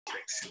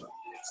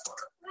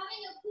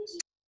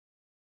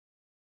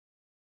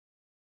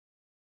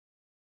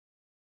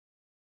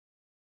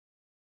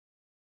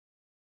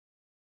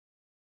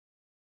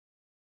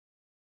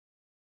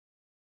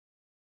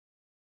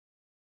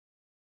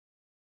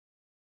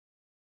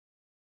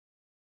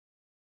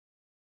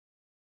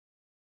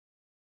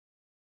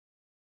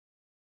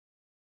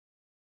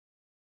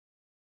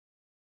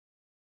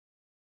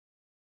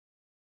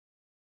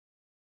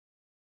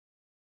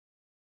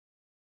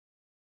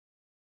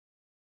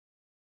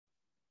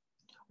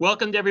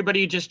Welcome to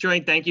everybody who just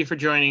joined. Thank you for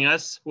joining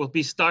us. We'll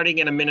be starting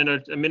in a minute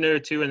or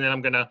two, and then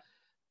I'm going to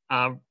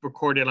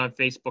record it on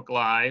Facebook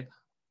Live.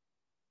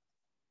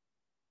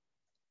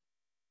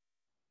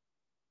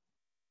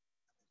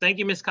 Thank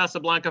you, Ms.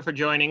 Casablanca, for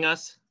joining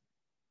us.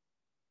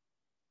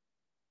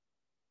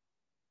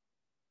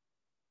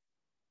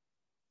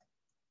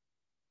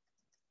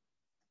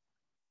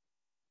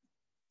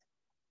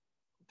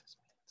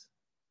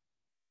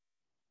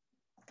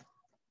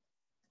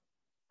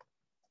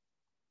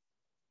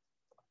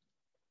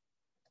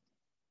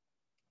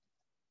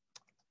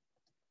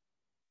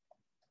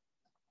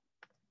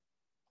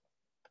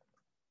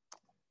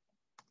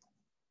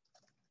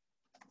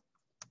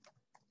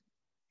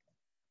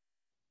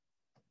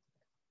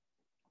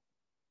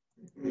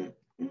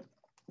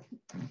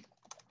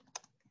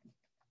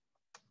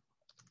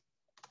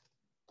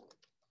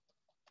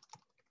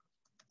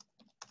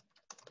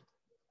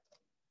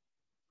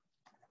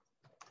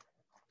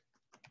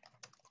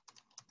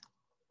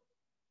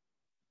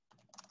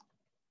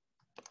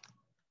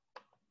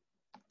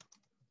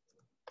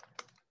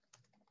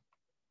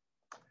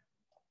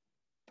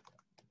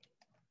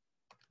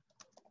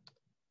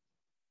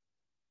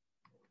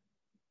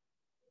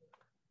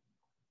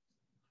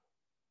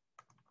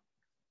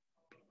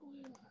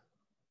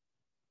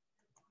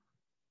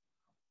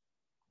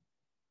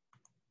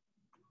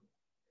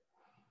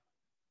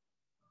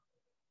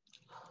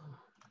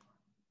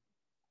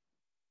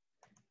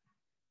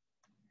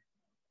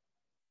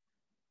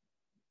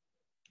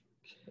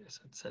 Okay,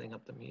 so it's setting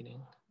up the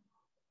meeting.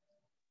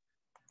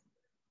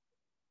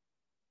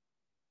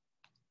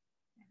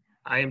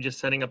 I am just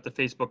setting up the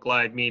Facebook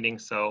Live meeting,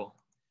 so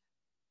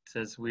it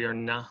says we are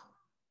now.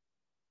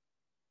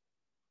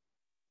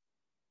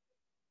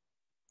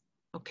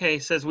 Okay,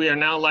 it says we are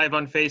now live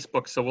on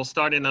Facebook, so we'll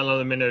start in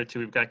another minute or two.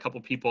 We've got a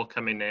couple people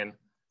coming in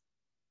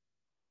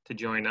to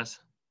join us.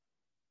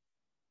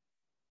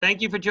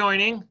 Thank you for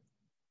joining.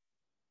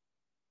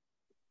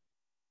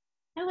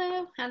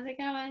 Hello, how's it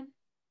going?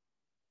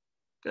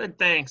 Good,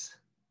 thanks.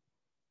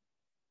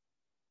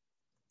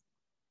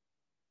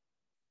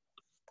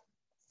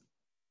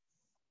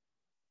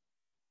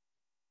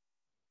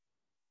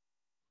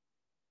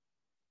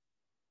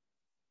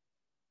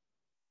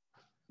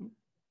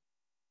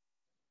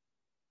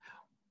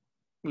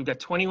 We've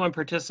got 21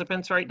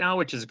 participants right now,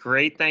 which is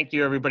great. Thank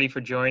you everybody for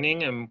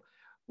joining. And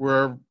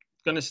we'll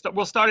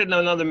start in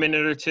another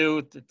minute or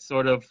two. It's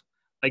sort of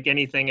like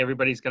anything,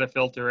 everybody's got to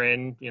filter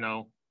in, you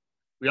know.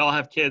 We all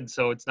have kids,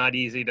 so it's not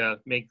easy to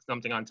make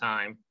something on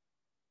time.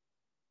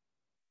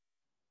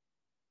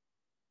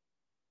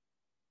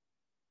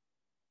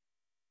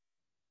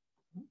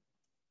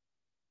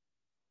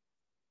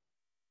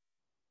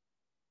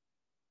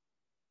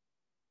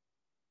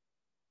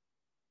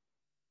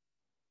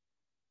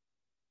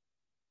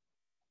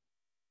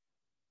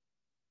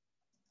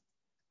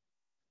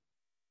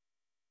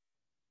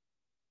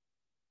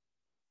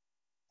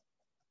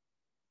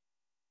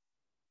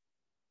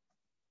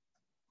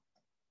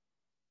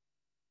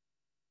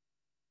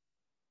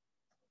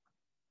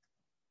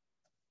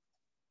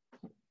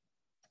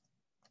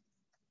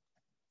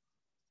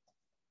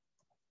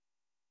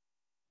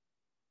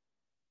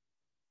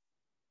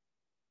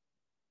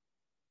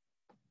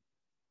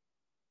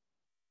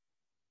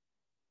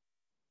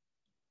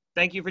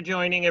 Thank you for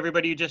joining,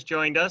 everybody who just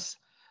joined us.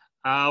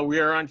 We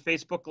are on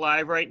Facebook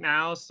Live right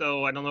now,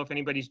 so I don't know if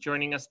anybody's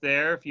joining us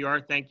there. If you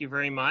are, thank you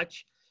very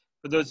much.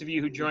 For those of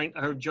you who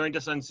have joined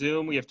us on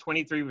Zoom, we have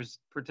 23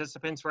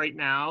 participants right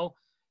now,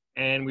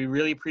 and we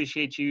really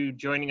appreciate you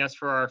joining us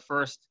for our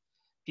first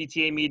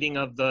PTA meeting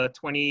of the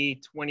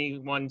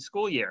 2021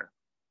 school year.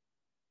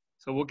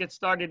 So we'll get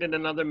started in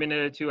another minute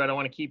or two. I don't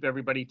want to keep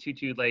everybody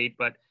too late,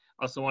 but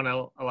also want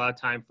to allow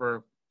time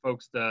for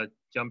folks to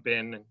jump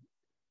in and,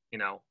 you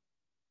know,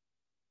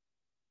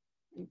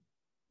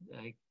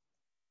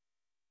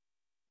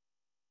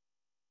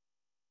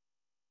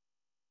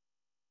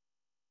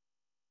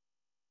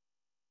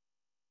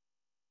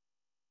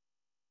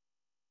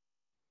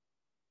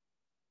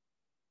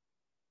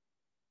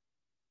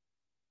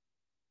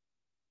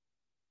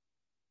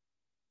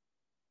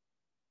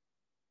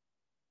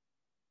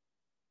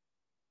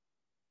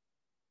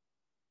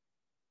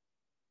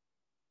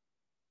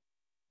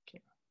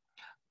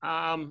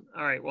 all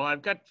right, well,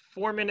 I've got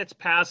 4 minutes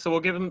past, so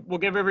we'll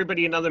give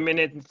everybody another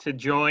minute to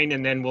join,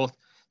 and then we'll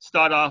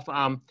start off.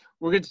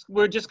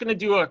 We're just going to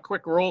do a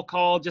quick roll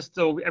call just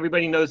so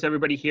everybody knows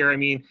everybody here. I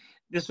mean,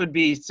 this would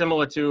be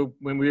similar to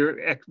when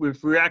if we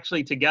were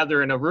actually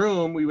together in a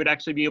room, we would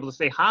actually be able to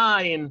say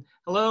hi and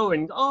hello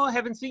and, oh, I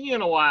haven't seen you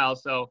in a while.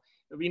 So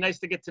it'd be nice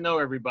to get to know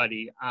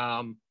everybody,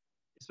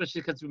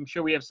 especially because I'm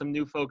sure we have some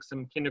new folks,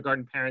 some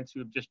kindergarten parents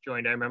who have just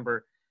joined. I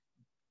remember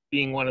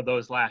being one of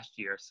those last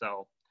year.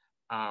 So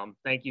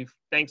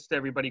thanks to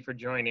everybody for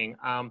joining.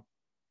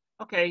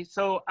 Okay,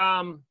 so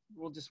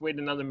we'll just wait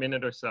another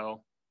minute or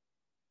so.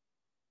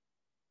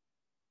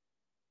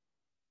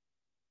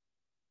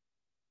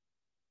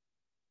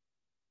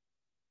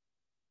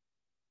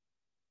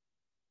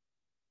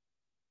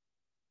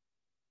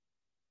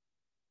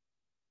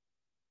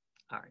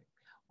 All right,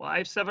 well, I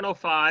have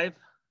 7:05.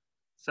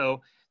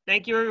 So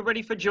thank you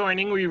everybody for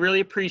joining. We really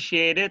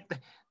appreciate it.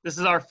 This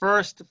is our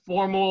first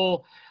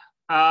formal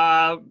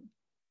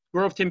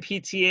Groveton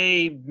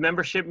PTA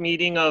membership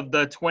meeting of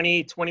the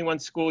 2021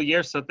 school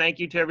year. So thank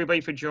you to everybody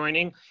for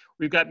joining.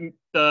 We've got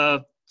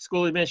the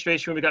school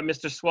administration. We've got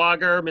Mr.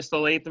 Swager, Mr.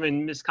 Latham,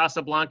 and Ms.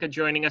 Casablanca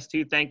joining us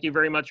too. Thank you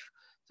very much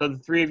to the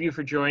three of you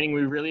for joining.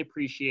 We really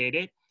appreciate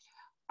it.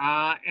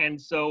 My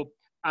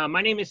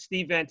name is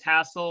Steve Van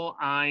Tassel.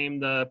 I'm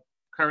the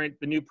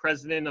new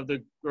president of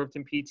the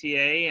Groveton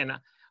PTA, and I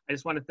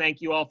just want to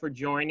thank you all for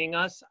joining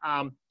us.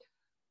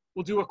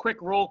 We'll do a quick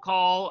roll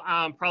call.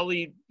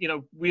 Probably,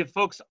 we have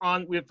folks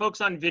on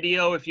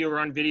video. If you're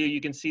on video,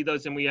 you can see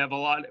those, and we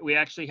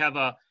actually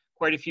have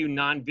quite a few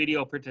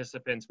non-video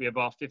participants. We have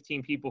about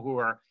 15 people who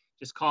are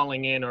just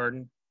calling in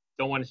or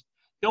don't want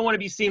to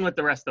be seen with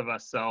the rest of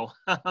us. So,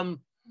 I'll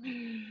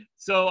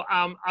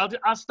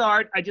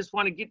start. I just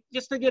want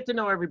to get to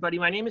know everybody.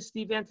 My name is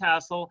Steve Van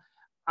Tassel.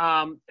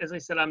 As I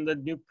said, I'm the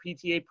new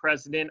PTA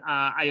president.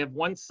 I have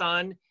one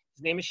son.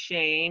 His name is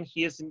Shane.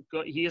 He is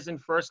in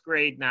first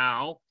grade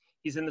now.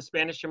 He's in the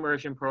Spanish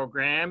immersion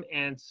program,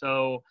 and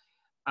so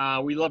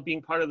we love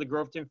being part of the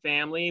Groveton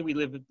family. We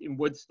live in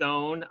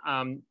Woodstone,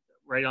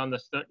 right on the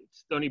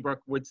Stony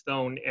Brook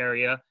Woodstone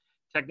area.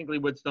 Technically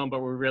Woodstone,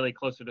 but we're really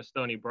closer to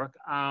Stony Brook.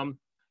 And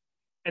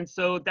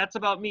so that's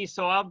about me.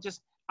 So I'll do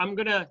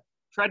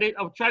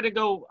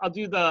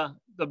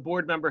the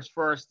board members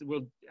first.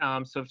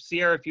 So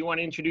Sierra, if you want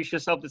to introduce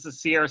yourself, this is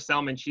Sierra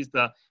Selman. She's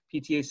the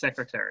PTA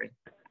secretary.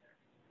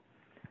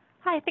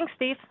 Hi, thanks,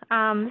 Steve.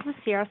 This is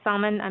Sierra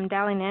Selman. I'm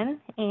dialing in,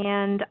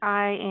 and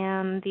I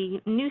am the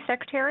new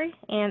secretary,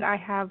 and I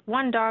have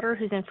one daughter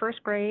who's in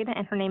first grade,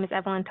 and her name is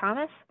Evelyn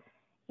Thomas,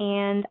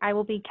 and I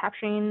will be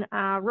capturing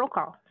roll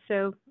call.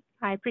 So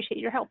I appreciate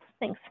your help.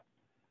 Thanks.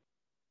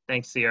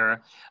 Thanks,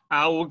 Sierra.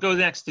 We'll go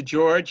next to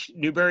George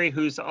Newberry,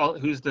 who's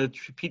the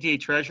PTA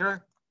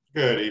treasurer.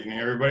 Good evening,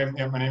 everybody.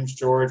 Yeah, my name's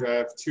George. I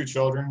have two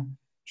children,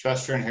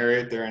 Chester and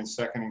Harriet. They're in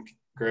second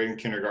grade and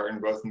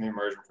kindergarten, both in the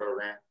immersion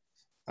program.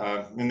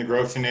 In the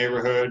Groveton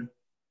neighborhood,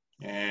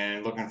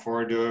 and looking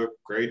forward to a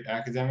great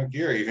academic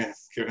year, even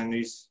given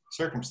these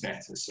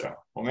circumstances. So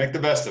we'll make the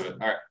best of it.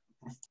 All right.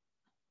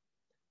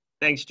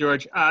 Thanks,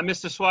 George.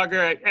 Mr.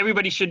 Swager,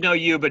 everybody should know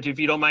you, but if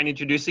you don't mind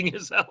introducing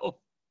yourself.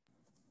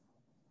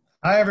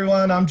 Hi,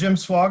 everyone. I'm Jim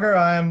Swager.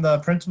 I am the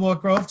principal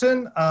at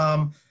Groveton.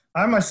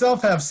 I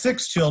myself have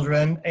 6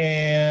 children,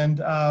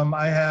 and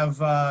I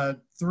have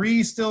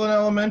 3 still in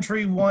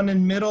elementary, 1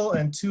 in middle,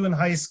 and 2 in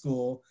high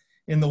school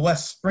in the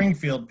West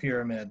Springfield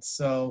pyramid.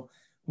 So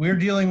we're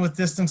dealing with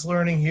distance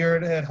learning here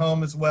at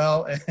home as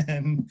well.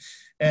 And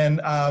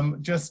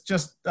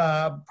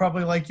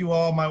probably like you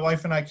all, my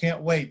wife and I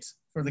can't wait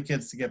for the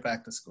kids to get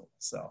back to school.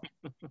 So.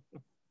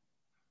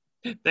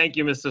 Thank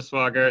you, Mr.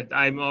 Swager.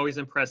 I'm always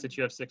impressed that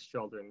you have 6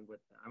 children.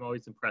 I'm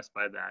always impressed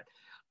by that.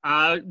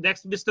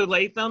 Next, Mr.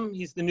 Latham.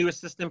 He's the new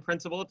assistant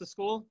principal at the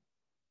school.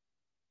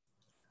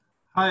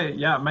 Hi,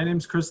 yeah, my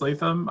name's Chris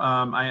Latham.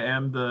 I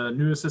am the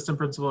new assistant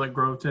principal at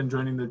Groveton,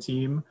 joining the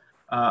team.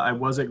 I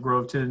was at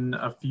Groveton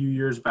a few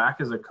years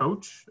back as a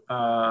coach,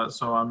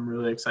 so I'm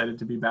really excited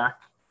to be back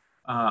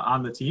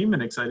on the team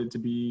and excited to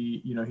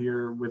be,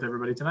 here with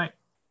everybody tonight.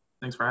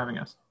 Thanks for having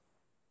us.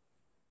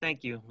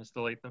 Thank you,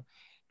 Mr. Latham.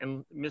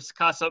 And Ms.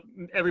 Casa,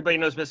 everybody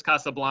knows Ms.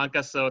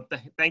 Casablanca, so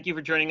thank you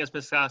for joining us,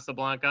 Ms.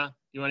 Casablanca.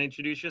 You want to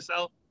introduce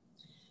yourself?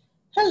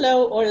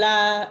 Hello,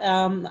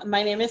 hola.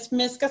 My name is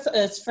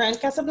Fran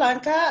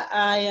Casablanca.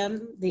 I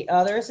am the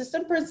other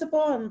assistant principal.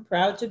 I'm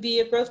proud to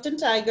be a Groveton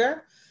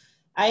Tiger.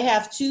 I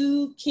have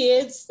 2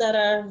 kids that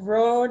are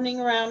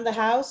running around the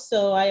house,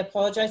 so I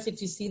apologize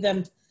if you see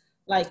them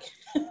like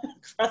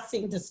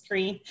crossing the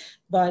screen.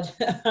 But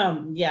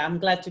yeah, I'm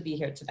glad to be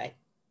here tonight.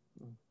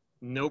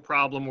 No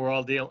problem. We're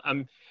all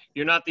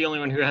you're not the only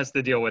one who has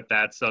to deal with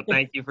that. So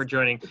thank you for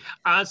joining.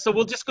 So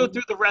we'll just go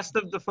through the rest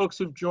of the folks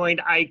who've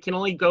joined. I can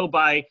only go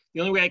by,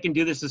 the only way I can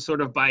do this is sort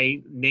of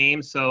by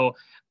name. So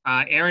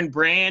Aaron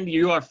Brand,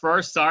 you are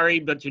first. Sorry,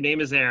 but your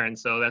name is Aaron.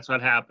 So that's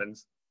what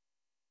happens.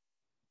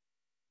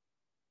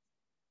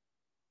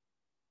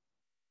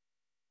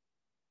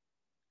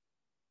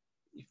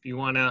 If you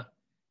want to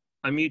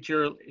unmute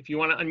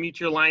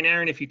your line,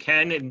 Aaron, if you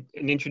can, and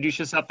introduce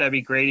yourself, that'd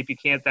be great. If you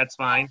can't, that's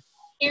fine.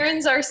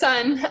 Aaron's our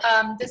son.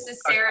 This is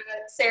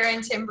Sarah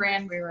and Tim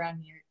Brand. We were on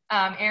here.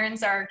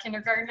 Aaron's our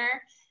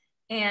kindergartner,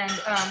 and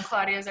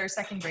Claudia's our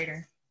second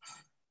grader.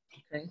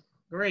 Okay.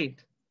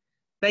 Great.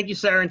 Thank you,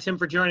 Sarah and Tim,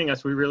 for joining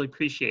us. We really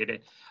appreciate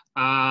it.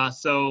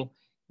 So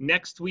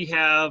next we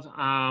have,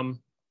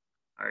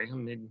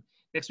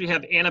 next we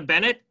have Anna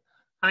Bennett.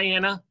 Hi,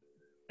 Anna.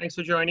 Thanks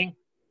for joining.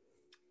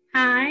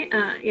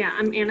 Hi, yeah,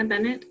 I'm Anna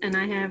Bennett, and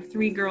I have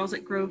 3 girls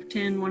at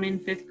Groveton, 1 in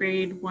 5th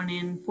grade, 1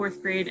 in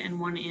 4th grade, and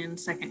 1 in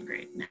 2nd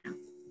grade now.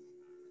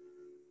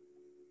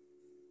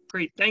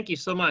 Great, thank you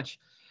so much.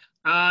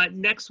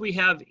 Next we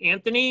have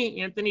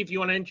Anthony. Anthony, if you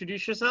want to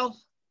introduce yourself.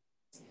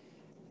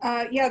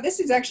 Yeah,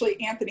 this is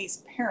actually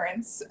Anthony's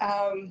parents.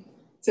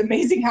 It's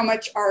amazing how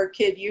much our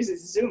kid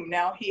uses Zoom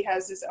now. He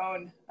has his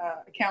own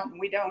account and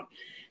we don't.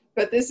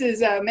 But this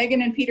is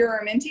Megan and Peter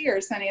Armenti.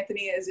 Our son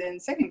Anthony is in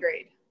 2nd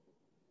grade.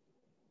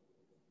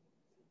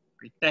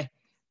 Great.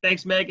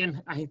 Thanks,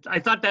 Megan. I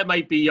thought that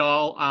might be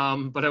y'all,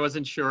 but I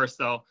wasn't sure.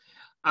 So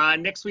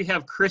next we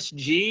have Chris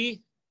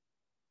G.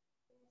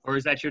 Or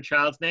is that your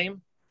child's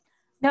name?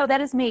 No,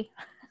 that is me.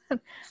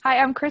 Hi,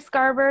 I'm Chris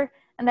Garber,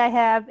 and I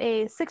have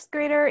a 6th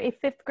grader, a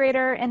 5th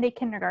grader, and a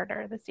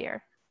kindergartner this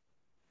year.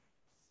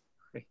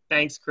 Great.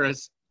 Thanks,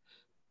 Chris.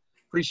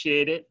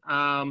 Appreciate it.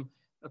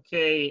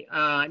 Okay,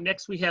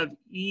 next we have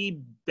E.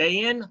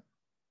 Bayan.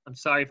 I'm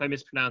sorry if I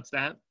mispronounced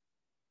that.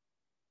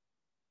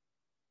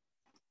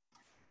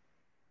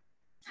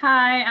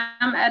 Hi,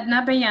 I'm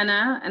Edna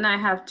Bayena, and I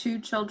have 2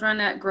 children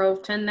at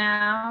Groveton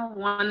now.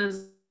 One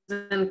is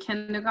in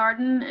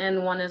kindergarten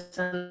and one is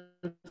in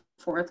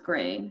 4th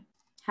grade.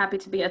 Happy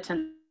to be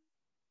attending.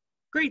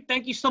 Great,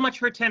 thank you so much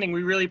for attending.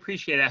 We really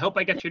appreciate it. I hope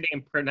I got your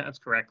name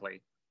pronounced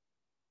correctly.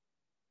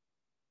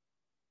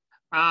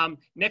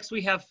 Next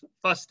we have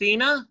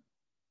Faustina.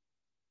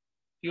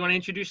 You want to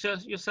introduce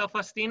yourself,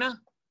 Faustina?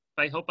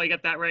 I hope I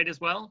got that right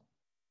as well.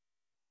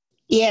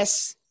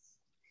 Yes.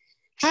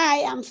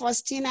 Hi, I'm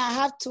Faustina. I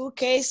have 2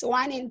 kids,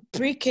 1 in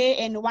pre-K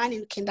and 1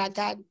 in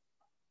kindergarten.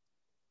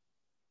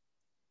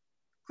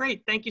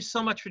 Great, thank you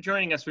so much for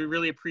joining us. We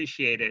really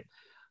appreciate it.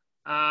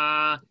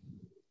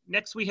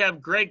 Next we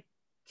have Greg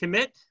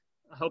Kimmett.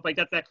 I hope I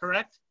got that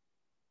correct.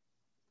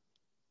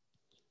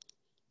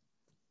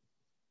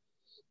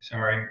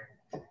 Sorry.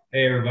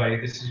 Hey everybody,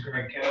 this is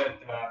Greg Kimmett.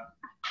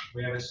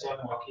 We have a son,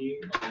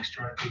 Joaquin. He's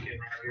trying to peek in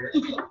right here.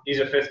 He's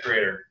a 5th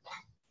grader.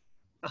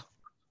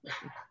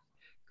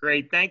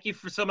 Great, thank you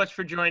so much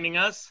for joining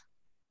us.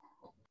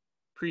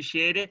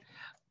 Appreciate it.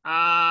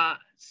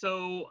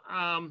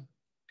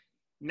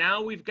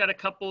 Now we've got a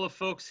couple of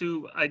folks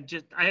who I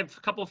have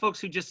a couple of folks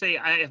who just say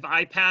I have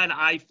iPad,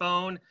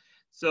 iPhone.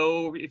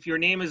 So if your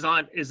name is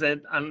on, there's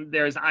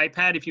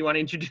iPad. If you want to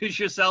introduce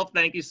yourself,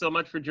 thank you so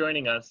much for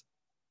joining us.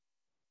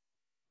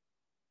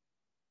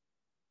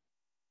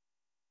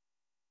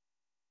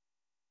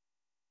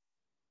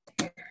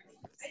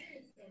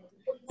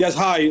 Yes,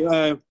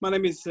 hi. My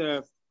name is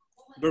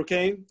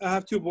Burkane. I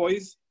have 2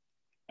 boys.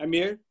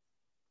 Amir,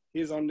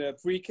 he's on the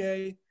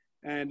pre-K,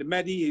 and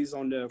Maddie is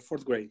on the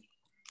 4th grade.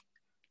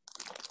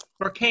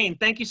 Burkane,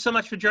 thank you so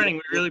much for joining.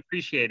 We really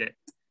appreciate it.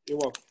 You're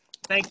welcome.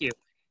 Thank you.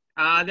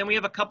 Then we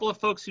have a couple of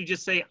folks who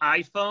just say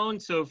iPhone.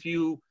 So if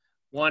you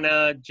want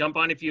to jump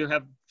on, if you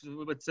have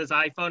what says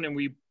iPhone, and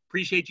we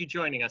appreciate you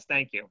joining us.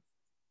 Thank you.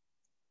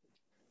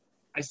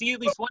 I see at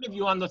least one of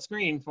you on the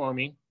screen for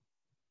me.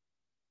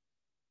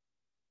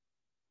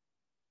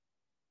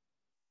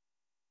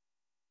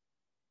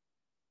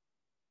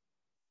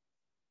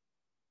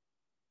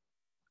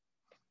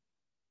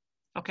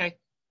 Okay.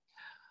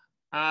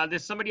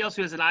 There's somebody else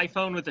who has an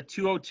iPhone with a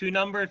 202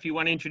 number. If you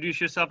want to introduce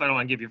yourself, I don't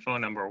want to give your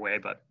phone number away,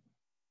 but.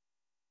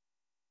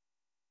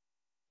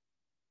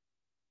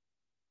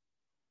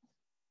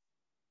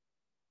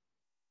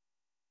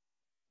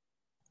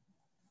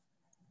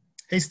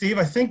 Hey, Steve,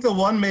 I think the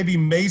one may be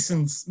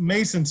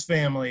Mason's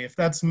family. If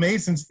that's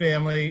Mason's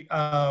family,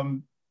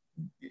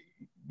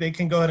 they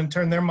can go ahead and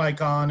turn their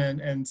mic on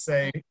and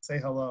say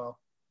hello.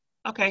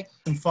 Okay.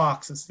 And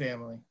Fox's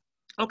family.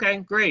 Okay,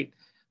 great.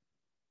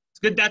 It's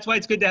good. That's why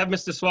it's good to have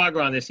Mr.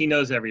 Swagger on this. He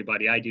knows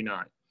everybody. I do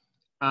not.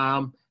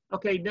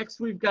 Okay, next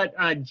we've got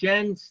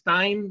Jen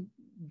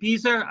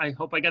Steinbeiser. I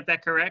hope I got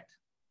that correct.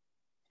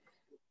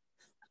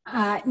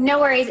 No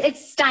worries.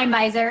 It's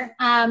Steinbeiser.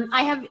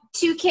 I have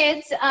 2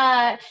 kids,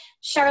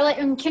 Charlotte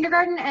in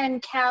kindergarten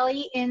and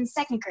Callie in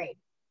 2nd grade.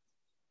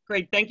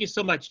 Great. Thank you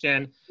so much,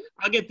 Jen.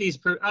 I'll get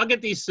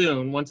these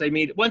soon. Once I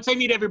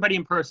meet everybody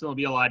in person, it'll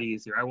be a lot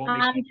easier. I won't.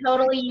 I'm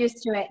totally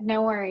used to it.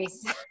 No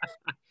worries.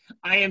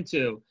 I am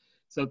too.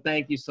 So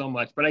thank you so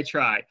much. But I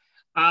try.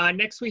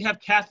 Next we have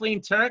Kathleen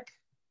Turk.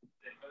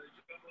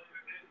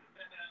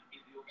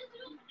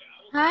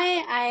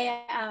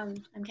 Hi,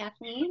 I'm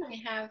Kathleen. I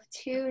have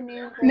 2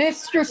 new.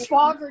 Mr.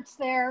 Swaggert's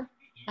there.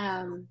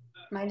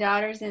 My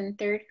daughter's in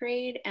 3rd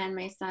grade, and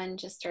my son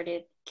just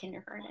started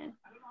kindergarten.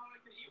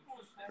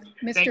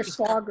 Mr.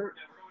 Swaggart.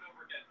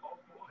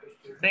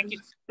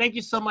 Thank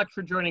you so much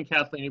for joining,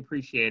 Kathleen.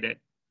 Appreciate it.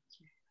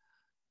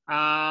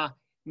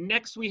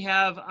 Next we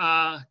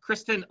have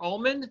Kristen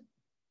Ullman.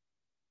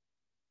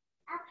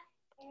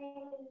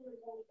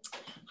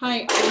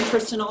 Hi, I'm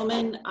Kristen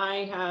Ullman.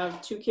 I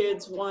have two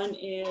kids. One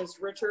is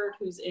Richard,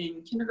 who's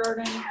in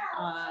kindergarten,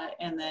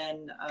 and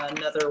then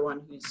another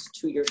one who's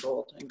 2 years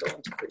old and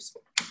going to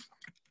preschool.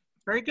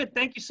 Very good.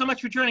 Thank you so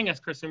much for joining us,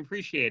 Kristen.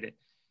 Appreciate it.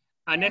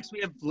 Next,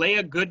 we have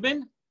Leah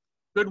Goodwin,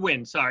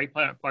 sorry,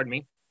 pardon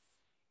me.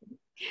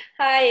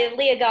 Hi,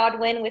 Leah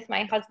Godwin with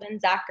my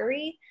husband,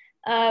 Zachary.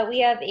 We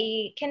have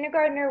a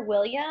kindergartner,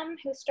 William,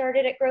 who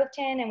started at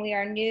Groveton, and we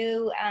are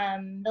new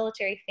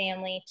military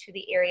family to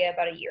the area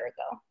about a year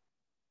ago.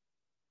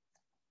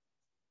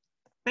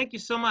 Thank you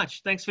so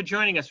much. Thanks for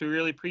joining us. We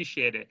really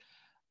appreciate it.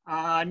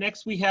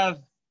 Next, we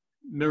have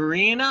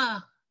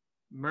Myrna,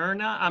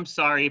 I'm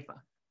sorry.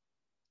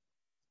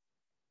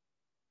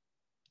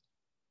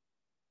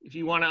 If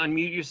you want to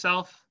unmute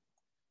yourself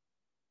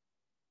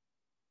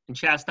and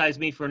chastise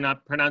me for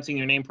not pronouncing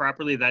your name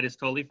properly, that is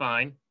totally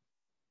fine.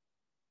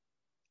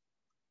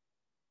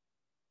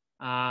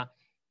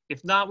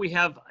 If not,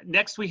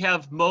 next we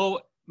have Mo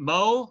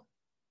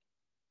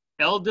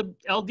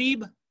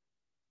Eldib.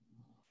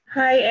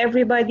 Hi,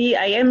 everybody.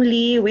 I am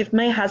Lee with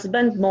my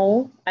husband,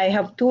 Mo. I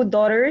have two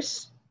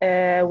daughters.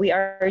 We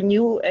are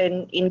new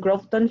in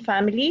Groveton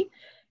family.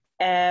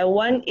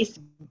 One is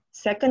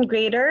second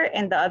grader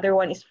and the other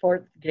one is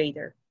fourth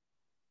grader.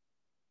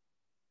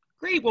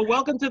 Great. Well,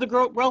 welcome to the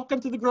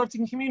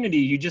Groveton community.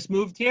 You just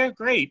moved here?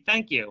 Great.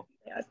 Thank you.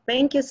 Yes,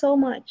 thank you so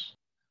much.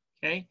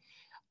 Okay.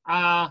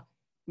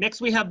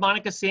 Next, we have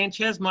Monica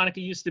Sanchez.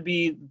 Monica used to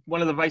be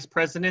one of the vice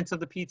presidents of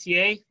the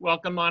PTA.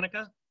 Welcome,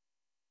 Monica.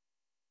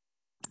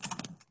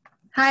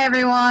 Hi,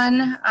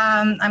 everyone.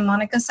 I'm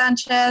Monica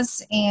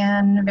Sanchez,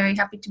 and very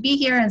happy to be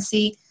here and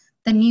see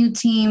the new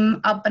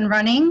team up and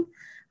running.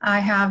 I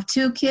have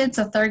two kids,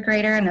 a third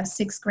grader and a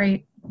sixth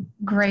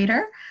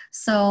grader.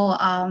 So,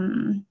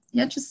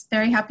 yeah, just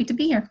very happy to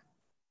be here.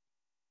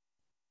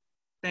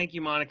 Thank you,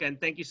 Monica, and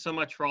thank you so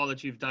much for all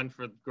that you've done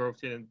for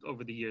Groveton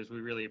over the years.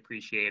 We really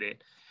appreciate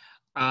it.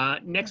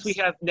 Next, we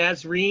have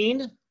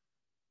Nazreen.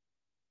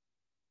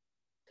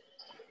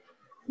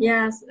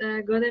 Yes,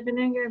 good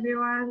evening,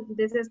 everyone.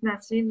 This is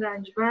Nasreen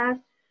Ranjbar.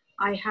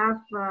 I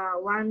have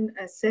one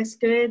sixth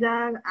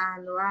grader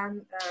and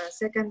one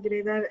second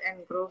grader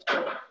in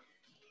Groveton.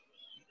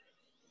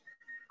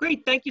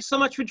 Great, thank you so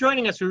much for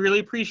joining us. We really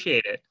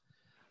appreciate it.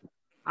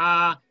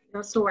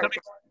 You're so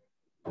welcome.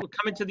 We're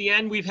coming to the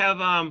end. We have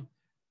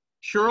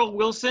Cheryl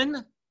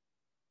Wilson.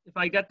 If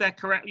I got that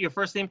correct, your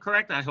first name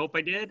correct, I hope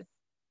I did.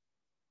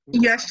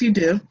 Yes, you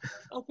do.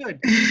 Oh,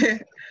 good.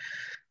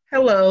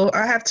 Hello,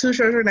 I have two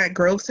children at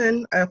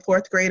Groveton, a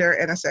fourth grader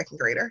and a second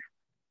grader.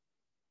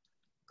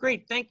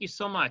 Great, thank you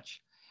so much.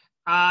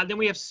 Then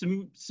we have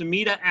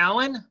Samita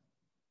Allen.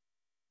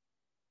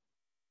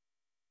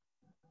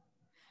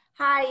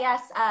 Hi,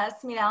 yes,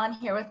 Samita Allen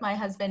here with my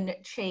husband,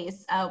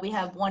 Chase. We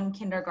have one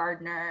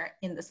kindergartner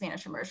in the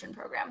Spanish immersion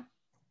program.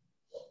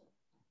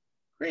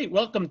 Great,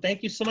 welcome.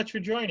 Thank you so much for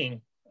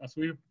joining us.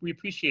 We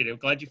appreciate it. We're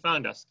glad you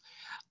found us.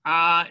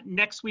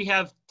 Next, we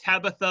have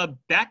Tabitha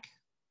Beck.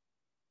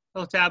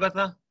 Hello,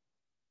 Tabitha.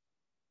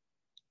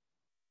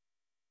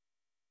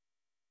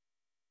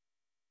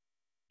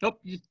 Oh,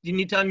 you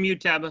need to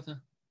unmute,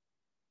 Tabitha.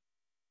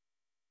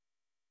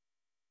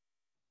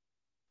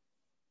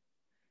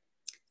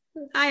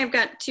 Hi, I've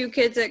got two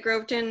kids at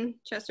Groveton.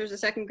 Chester's a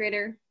second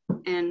grader,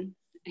 and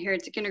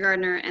Harriet's a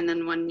kindergartner, and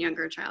then one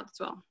younger child as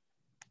well.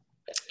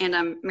 And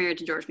I'm married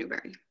to George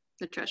Newberry,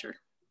 the treasurer.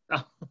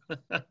 Oh.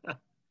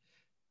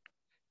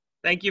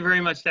 Thank you very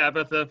much,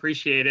 Tabitha.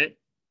 Appreciate it.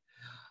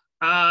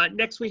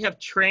 Next, we have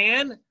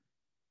Tran.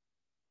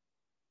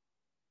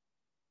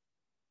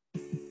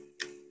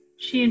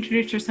 She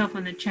introduced herself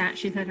in the chat.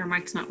 She said her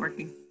mic's not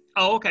working.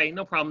 Oh, okay,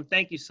 no problem.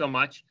 Thank you so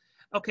much.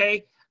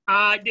 Okay,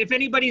 if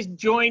anybody's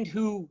joined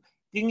who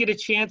didn't get a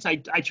chance, I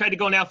tried to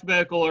go in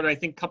alphabetical order. I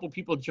think a couple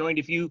people joined.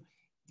 If you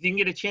didn't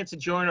get a chance to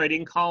join or I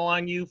didn't call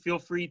on you, feel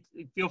free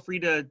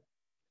to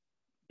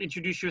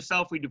introduce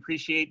yourself. We'd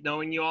appreciate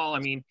knowing you all. I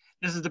mean,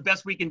 this is the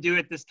best we can do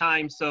at this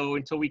time. So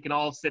until we can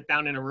all sit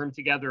down in a room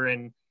together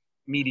and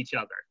meet each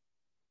other.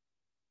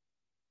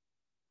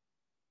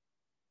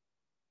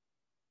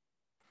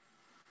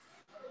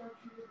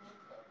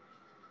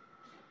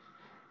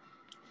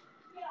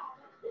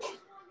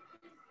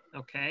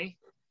 Okay.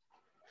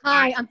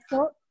 Hi, I'm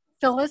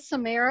Phyllis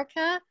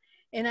America,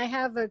 and I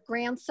have a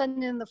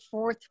grandson in the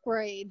fourth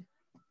grade.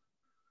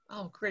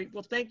 Oh, great.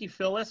 Well, thank you,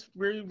 Phyllis.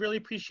 We really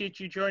appreciate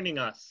you joining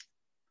us.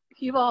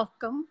 You're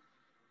welcome.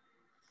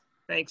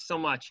 Thanks so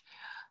much.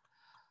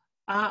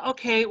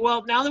 Okay,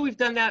 well, now that we've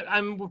done that,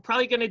 we're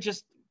probably going to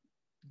just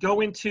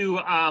go into,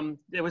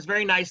 it was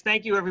very nice.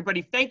 Thank you,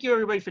 everybody. Thank you,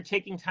 everybody, for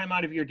taking time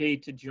out of your day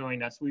to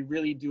join us. We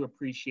really do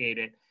appreciate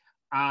it.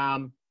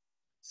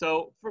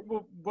 So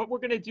what we're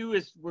going to do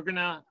is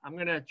I'm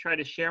going to try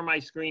to share my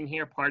screen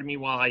here. Pardon me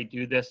while I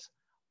do this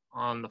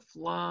on the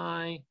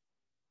fly.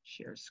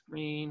 Share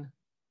screen.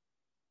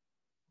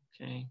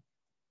 Okay.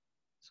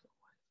 So,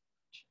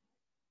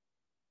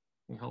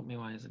 can you help me?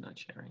 Why is it not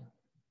sharing?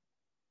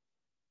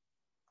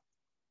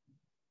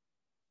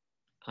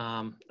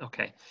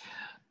 Okay.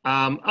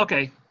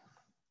 Okay.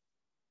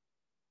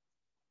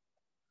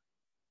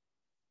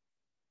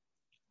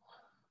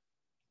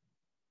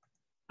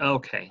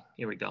 Okay,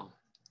 here we go.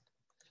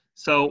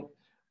 So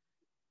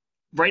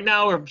right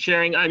now we're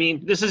sharing, I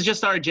mean, this is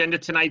just our agenda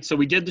tonight. So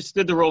we just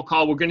did the roll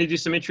call. We're going to do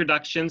some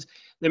introductions.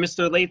 Then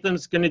Mr.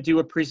 Latham's going to do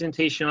a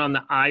presentation on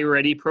the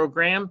iReady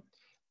program.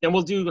 Then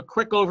we'll do a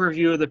quick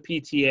overview of the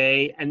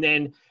PTA. And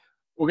then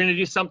we're going to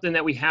do something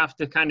that we have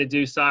to kind of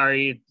do.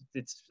 Sorry,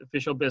 it's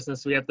official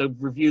business. We have to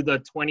review the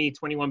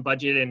 2021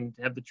 budget and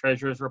have the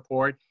treasurer's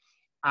report.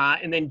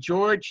 And then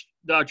George,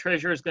 the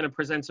treasurer, is going to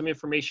present some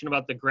information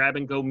about the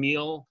grab-and-go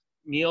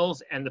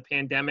meals and the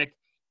pandemic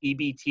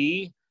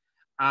EBT.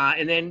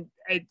 And then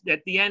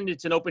at the end,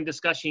 it's an open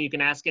discussion. You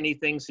can ask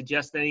anything,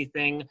 suggest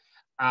anything.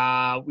 We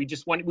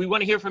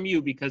want to hear from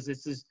you, because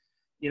this is,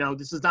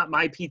 this is not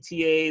my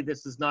PTA.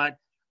 This is not,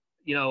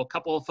 a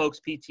couple of folks'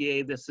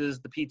 PTA. This is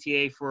the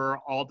PTA for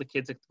all the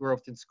kids at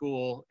Groveton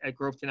School, at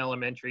Groveton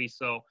Elementary.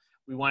 So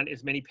we want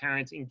as many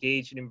parents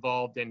engaged and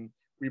involved, and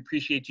we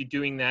appreciate you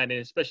doing that, and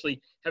especially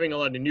having a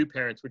lot of new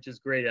parents, which is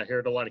great. I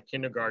heard a lot of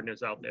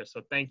kindergartners out there. So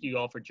thank you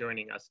all for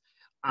joining us.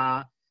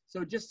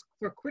 So just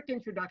for quick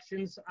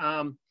introductions,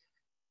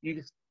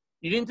 you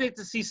didn't get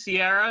to see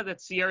Sierra.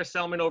 That's Sierra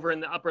Selman over in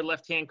the upper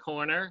left-hand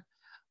corner.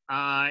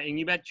 And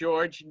you met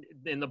George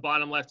in the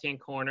bottom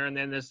left-hand corner. And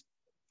then there's,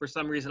 for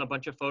some reason, a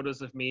bunch of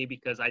photos of me,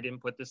 because I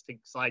didn't put this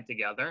slide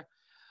together.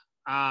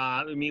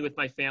 Me with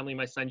my family,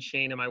 my son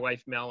Shane and my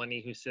wife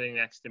Melanie, who's sitting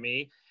next to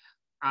me.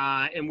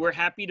 And we're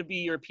happy to be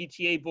your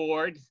PTA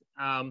board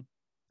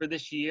for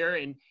this year.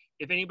 And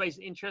if anybody's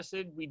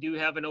interested, we do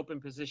have an open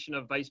position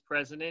of vice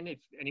president, if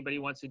anybody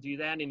wants to do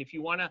that. And if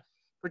you want to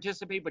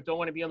participate but don't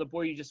want to be on the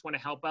board, you just want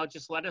to help out,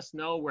 just let us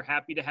know. We're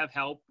happy to have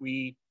help.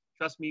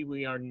 Trust me,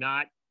 we are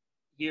not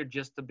here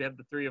just to have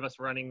the three of us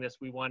running this.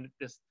 We want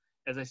this,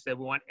 as I said,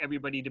 we want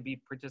everybody to be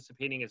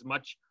participating as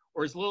much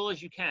or as little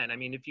as you can. I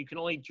mean, if you can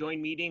only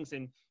join meetings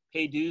and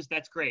pay dues,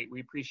 that's great.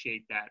 We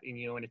appreciate that. And,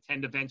 and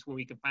attend events when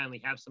we can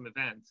finally have some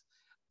events.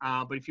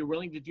 But if you're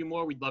willing to do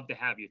more, we'd love to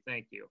have you.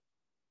 Thank you.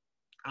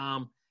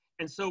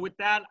 And so with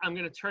that, I'm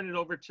going to turn it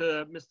over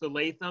to Mr.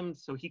 Latham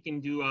so he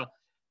can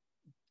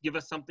give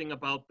us something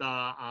about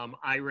the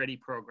iReady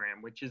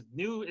program, which is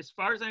new. As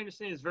far as I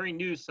understand, it's very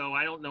new, so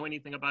I don't know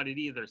anything about it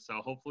either.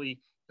 So hopefully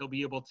he'll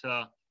be able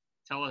to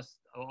tell us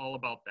all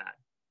about that.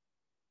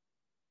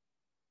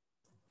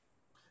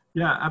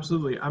 Yeah,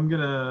 absolutely. I'm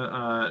going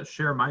to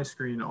share my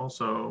screen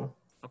also.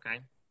 Okay.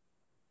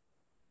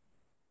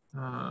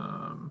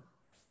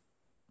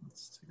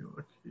 Let's take a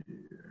look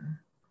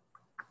here.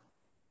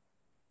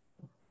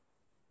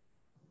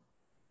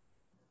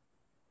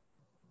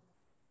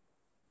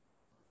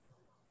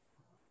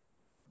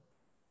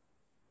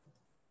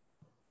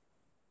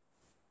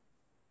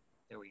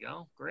 There we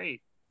go.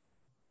 Great.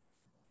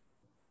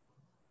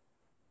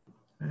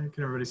 Okay,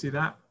 can everybody see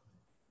that?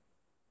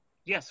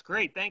 Yes,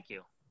 great. Thank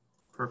you.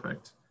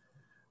 Perfect.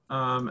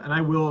 And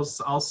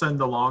I'll send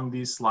along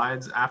these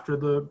slides after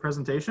the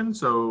presentation.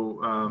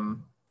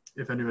 So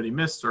if anybody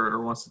missed or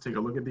wants to take a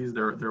look at these,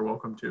 they're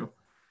welcome to.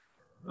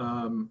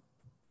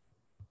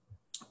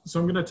 So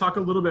I'm going to talk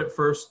a little bit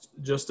first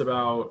just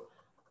about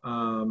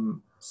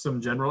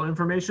some general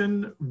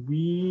information.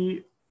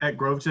 We at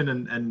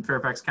Groveton and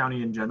Fairfax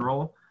County in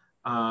general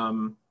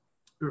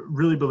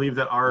really believe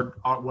that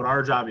what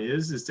our job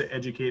is to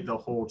educate the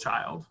whole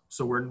child.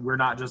 So we're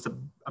not just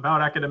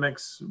about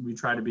academics. We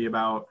try to be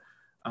about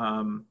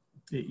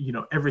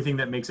everything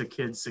that makes a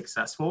kid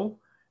successful,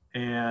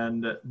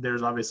 and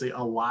there's obviously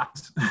a lot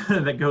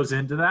that goes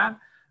into that.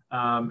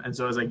 And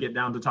so as I get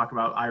down to talk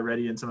about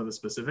iReady and some of the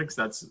specifics,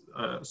 that's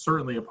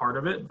certainly a part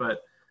of it,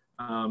 but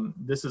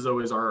this is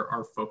always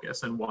our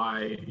focus and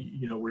why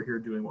we're here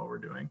doing what we're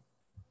doing.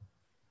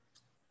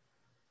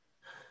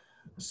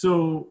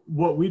 So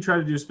what we try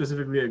to do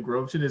specifically at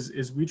Groveton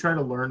is we try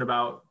to learn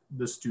about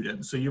the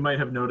students. So you might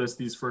have noticed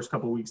these first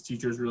couple of weeks,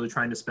 teachers really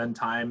trying to spend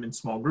time in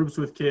small groups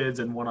with kids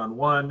and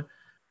one-on-one,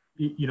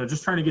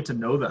 just trying to get to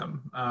know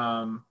them,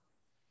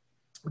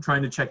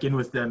 trying to check in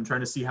with them, trying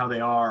to see how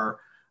they are.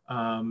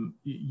 Some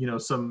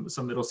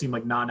it'll seem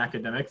like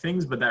non-academic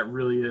things, but that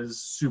really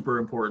is super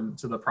important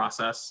to the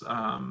process,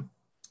 of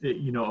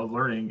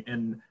learning,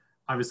 and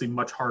obviously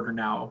much harder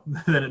now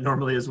than it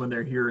normally is when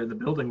they're here in the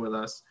building with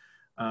us.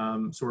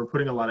 So we're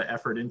putting a lot of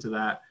effort into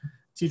that.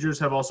 Teachers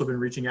have also been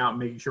reaching out and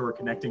making sure we're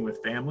connecting with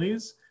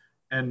families.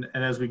 And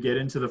as we get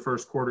into the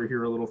first quarter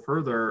here a little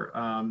further,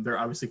 they're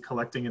obviously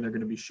collecting and they're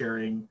going to be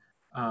sharing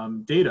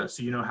data.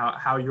 So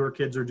how your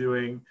kids are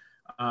doing,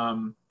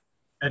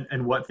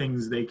 and what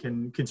things they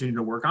can continue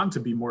to work on to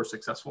be more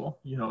successful,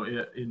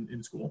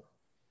 in school.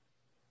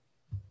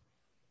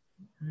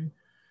 Okay.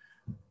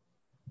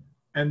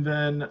 And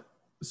then,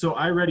 so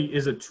iReady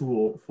is a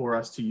tool for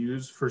us to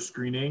use for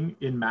screening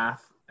in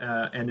math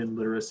and in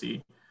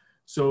literacy.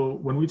 So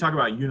when we talk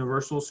about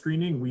universal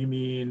screening, we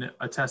mean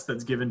a test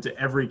that's given to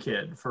every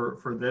kid.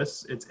 For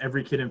this, it's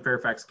every kid in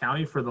Fairfax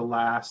County for the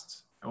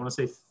last, I want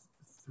to say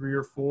 3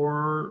 or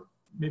 4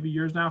 maybe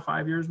years now,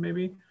 5 years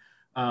maybe.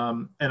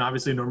 And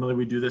obviously normally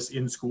we do this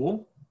in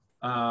school.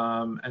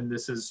 And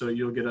this is, so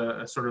you'll get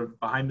a sort of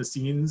behind the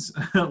scenes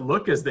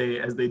look as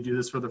they do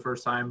this for the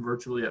first time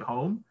virtually at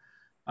home.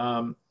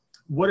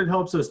 What it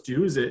helps us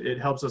do is it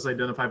helps us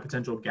identify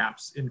potential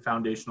gaps in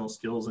foundational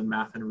skills in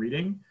math and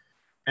reading.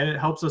 And it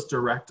helps us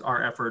direct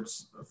our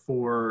efforts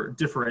for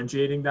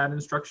differentiating that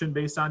instruction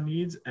based on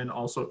needs and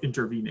also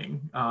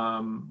intervening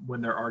when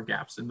there are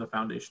gaps in the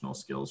foundational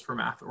skills for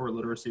math or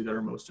literacy that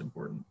are most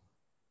important.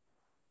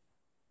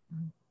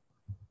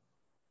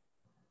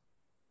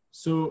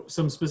 So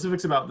some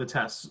specifics about the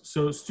test.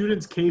 So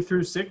students K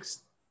through 6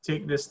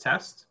 take this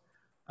test.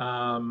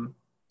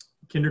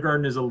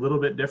 Kindergarten is a little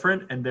bit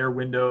different and their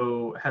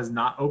window has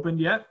not opened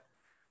yet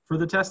for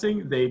the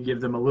testing. They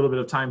give them a little bit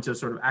of time to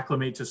sort of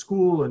acclimate to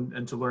school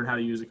and to learn how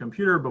to use a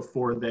computer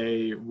before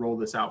they roll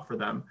this out for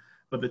them.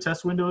 But the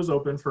test window is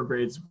open for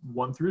grades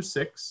 1 through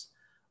 6.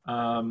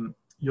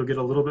 You'll get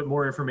a little bit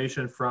more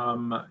information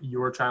from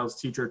your child's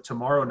teacher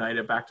tomorrow night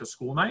at back to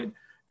school night.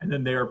 And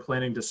then they are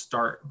planning to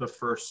start the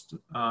 1st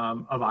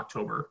of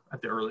October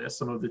at the earliest,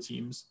 some of the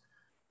teams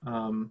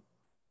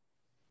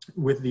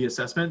with the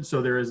assessment.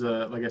 So there is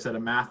like I said, a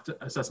math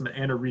assessment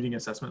and a reading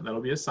assessment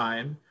that'll be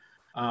assigned.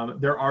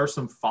 There are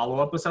some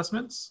follow-up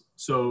assessments.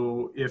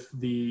 So if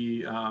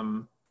the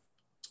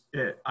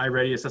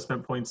iReady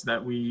assessment points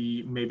that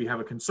we maybe have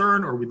a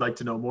concern or we'd like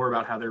to know more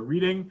about how they're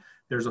reading,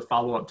 there's a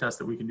follow-up test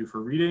that we can do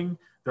for reading.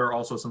 There are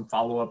also some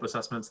follow-up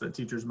assessments that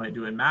teachers might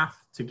do in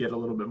math to get a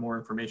little bit more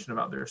information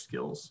about their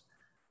skills.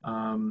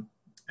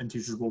 And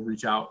teachers will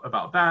reach out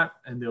about that,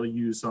 and they'll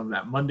use some of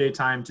that Monday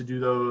time to do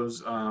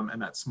those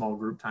and that small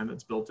group time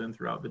that's built in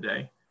throughout the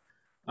day.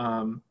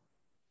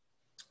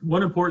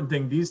 One important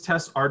thing, these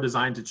tests are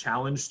designed to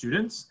challenge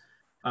students.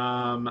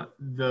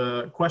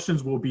 The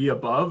questions will be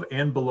above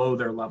and below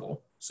their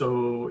level.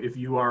 So if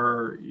you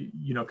are,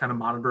 kind of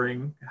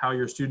monitoring how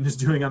your student is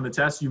doing on the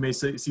test, you may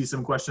see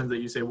some questions that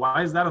you say,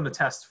 why is that on the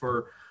test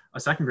for a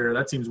 2nd grader?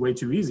 That seems way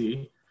too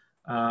easy.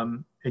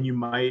 And you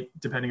might,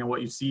 depending on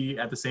what you see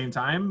at the same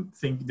time,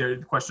 think their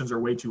questions are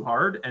way too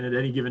hard. And at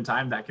any given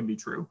time, that can be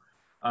true.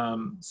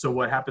 So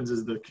what happens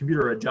is the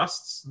computer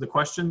adjusts the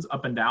questions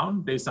up and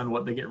down based on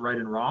what they get right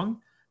and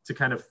wrong to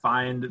kind of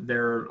find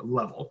their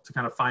level, to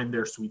kind of find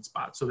their sweet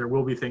spot. So there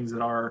will be things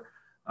that are,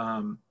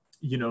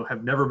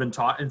 have never been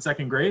taught in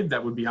 2nd grade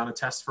that would be on a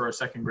test for a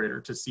 2nd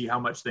grader to see how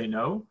much they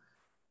know.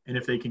 And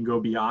if they can go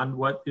beyond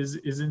what is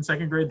in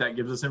 2nd grade, that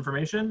gives us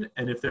information.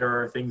 And if there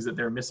are things that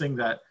they're missing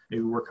that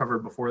maybe were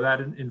covered before that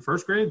in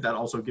 1st grade, that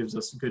also gives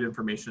us good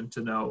information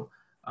to know,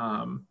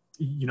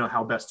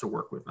 how best to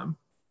work with them.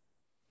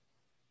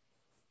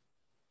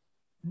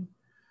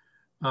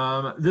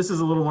 This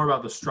is a little more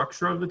about the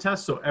structure of the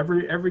test. So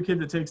every kid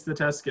that takes the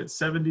test gets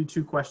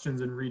 72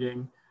 questions in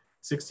reading,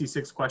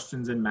 66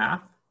 questions in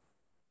math.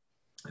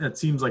 That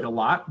seems like a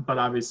lot, but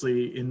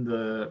obviously in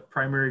the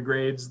primary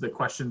grades, the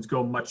questions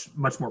go much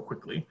more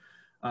quickly.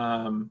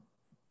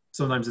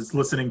 Sometimes it's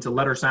listening to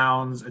letter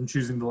sounds and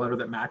choosing the letter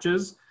that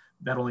matches.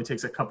 That only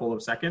takes a couple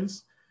of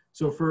seconds.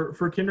 So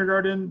for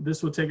kindergarten,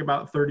 this would take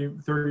about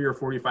 30 or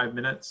 45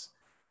 minutes.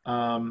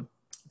 1st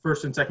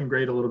and 2nd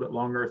grade, a little bit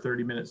longer,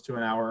 30 minutes to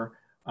an hour.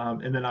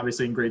 And then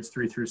obviously in grades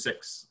 3 through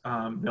 6,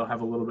 they'll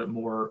have a little bit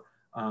more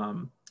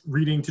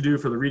reading to do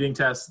for the reading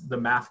test. The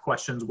math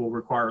questions will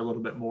require a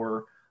little bit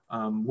more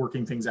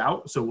working things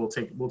out. So we'll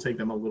take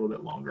them a little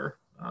bit longer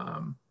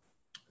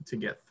to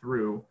get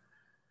through.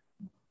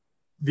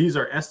 These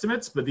are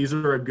estimates, but these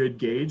are a good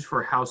gauge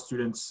for how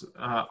students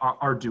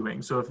are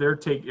doing. So if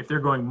they're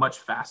going much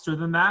faster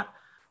than that,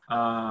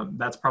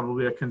 that's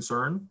probably a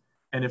concern.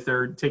 And if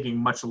they're taking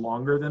much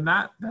longer than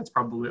that, that's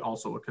probably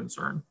also a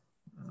concern.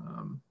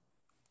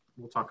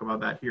 We'll talk about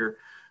that here.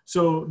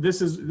 So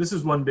this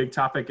is one big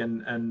topic,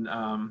 and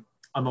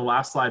on the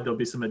last slide, there'll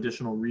be some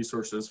additional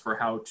resources for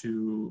how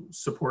to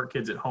support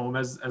kids at home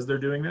as they're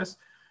doing this.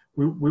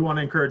 We want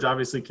to encourage,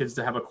 obviously, kids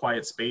to have a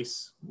quiet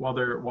space while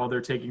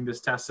they're taking this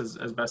test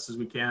as best as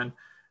we can.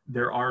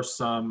 There are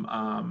some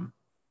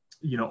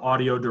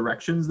audio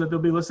directions that they'll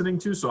be listening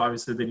to. So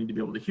obviously they need to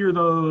be able to hear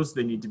those.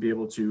 They need to be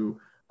able to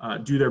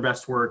do their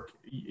best work,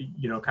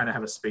 kind of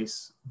have a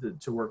space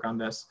to work on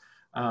this.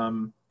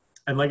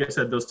 And like I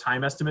said, those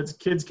time estimates,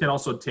 kids can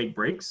also take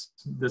breaks.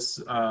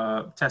 This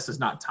test is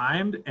not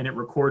timed and it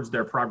records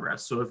their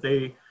progress. So if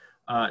they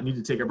need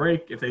to take a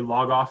break, if they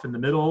log off in the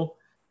middle,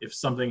 if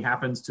something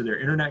happens to their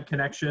internet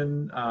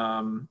connection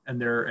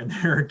and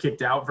they're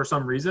kicked out for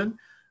some reason,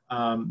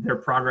 their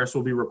progress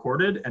will be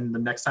recorded. And the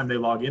next time they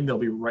log in, they'll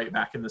be right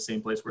back in the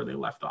same place where they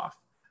left off.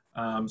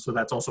 So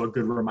that's also a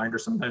good reminder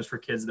sometimes for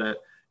kids that,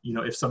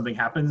 if something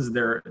happens,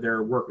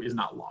 their work is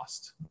not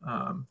lost,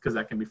 because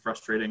that can be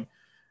frustrating.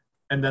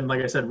 And then,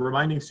 like I said,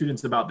 reminding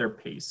students about their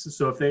pace.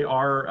 So if they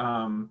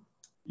are,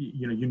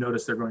 you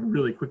notice they're going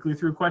really quickly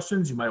through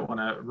questions, you might want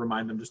to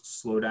remind them just to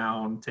slow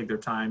down, take their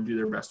time, do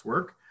their best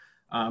work.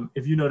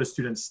 If you notice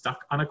students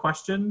stuck on a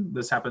question,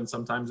 this happens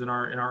sometimes in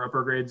our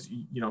upper grades,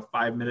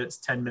 5 minutes,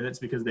 10 minutes,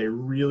 because they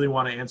really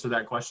want to answer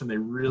that question. They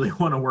really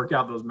want to work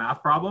out those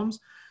math problems.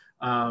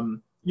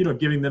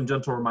 Giving them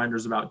gentle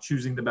reminders about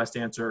choosing the best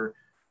answer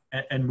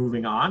and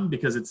moving on,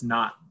 because it's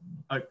not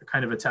a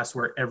kind of a test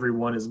where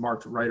everyone is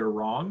marked right or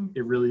wrong.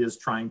 It really is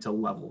trying to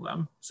level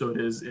them. So it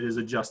is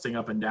adjusting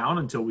up and down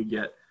until we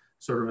get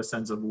sort of a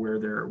sense of where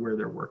they're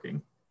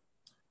working.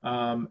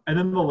 And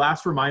then the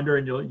last reminder,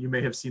 and you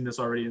may have seen this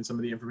already in some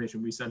of the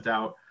information we sent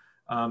out,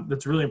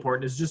 that's really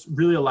important, is just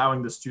really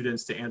allowing the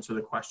students to answer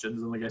the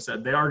questions. And like I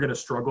said, they are going to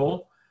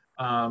struggle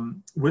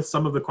with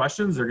some of the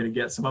questions. They're going to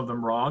get some of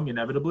them wrong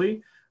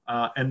inevitably.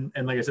 And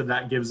like I said,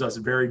 that gives us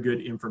very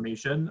good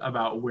information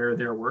about where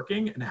they're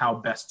working and how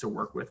best to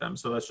work with them.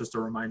 So that's just a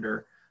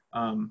reminder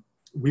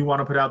we want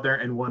to put out there,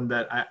 and one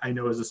that I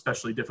know is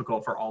especially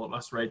difficult for all of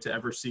us, right? To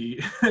ever see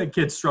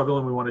kids struggle,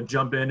 and we want to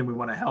jump in and we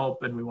want to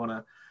help and we want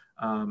to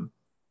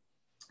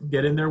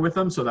get in there with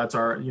them. So that's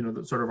our,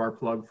 sort of our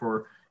plug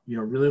for,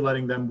 really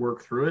letting them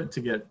work through it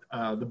to get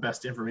the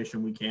best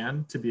information we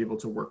can to be able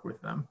to work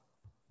with them.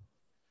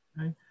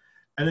 Okay.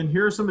 And then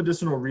here are some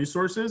additional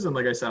resources. And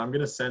like I said, I'm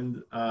going to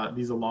send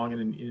these along in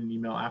an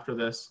email after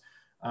this.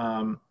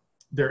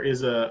 There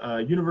is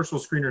a universal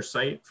screener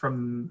site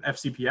from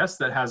FCPS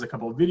that has a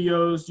couple of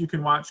videos you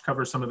can watch,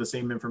 cover some of the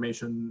same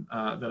information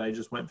that I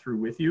just went through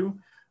with you.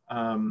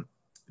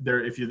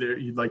 If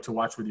you'd like to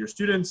watch with your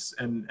students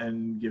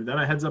and give them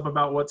a heads up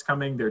about what's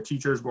coming. Their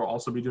teachers will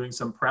also be doing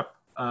some prep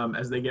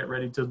as they get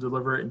ready to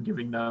deliver it and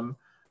giving them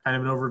kind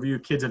of an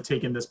overview. Kids have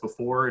taken this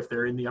before if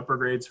they're in the upper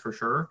grades for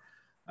sure.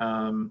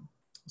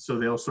 So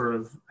they'll sort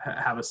of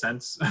have a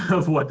sense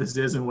of what this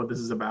is and what this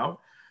is about.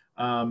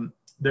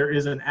 There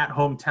is an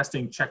at-home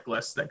testing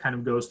checklist that kind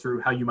of goes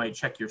through how you might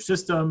check your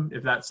system,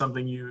 if that's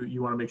something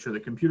you want to make sure the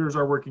computers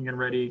are working and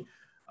ready,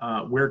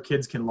 where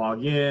kids can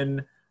log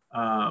in,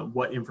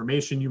 what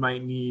information you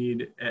might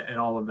need, and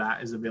all of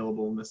that is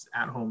available in this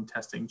at-home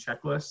testing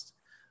checklist.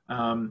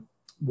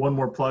 One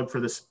more plug for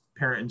this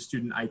parent and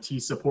student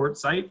IT support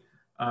site.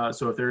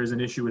 So if there is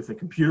an issue with the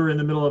computer in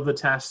the middle of the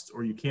test,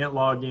 or you can't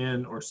log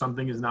in, or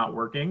something is not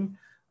working,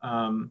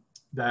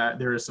 that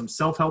there is some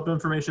self-help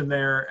information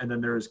there, and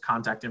then there's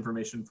contact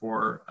information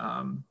for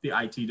the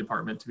IT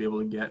department to be able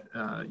to get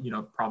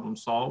problem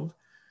solved.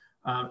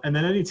 And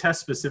then any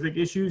test-specific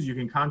issues, you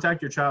can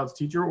contact your child's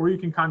teacher, or you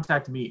can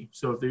contact me.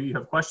 So if you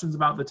have questions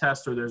about the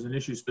test, or there's an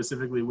issue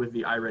specifically with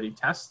the iReady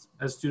test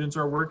as students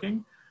are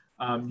working,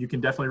 you can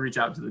definitely reach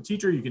out to the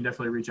teacher. You can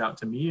definitely reach out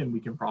to me, and we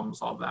can problem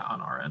solve that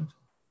on our end.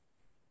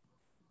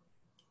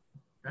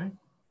 Okay.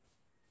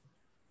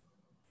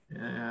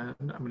 And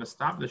I'm going to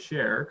stop the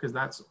share because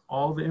that's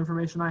all the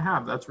information I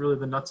have. That's really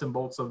the nuts and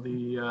bolts of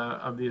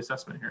the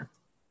assessment here.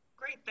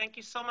 Great, thank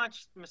you so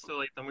much, Mr.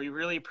 Latham. We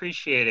really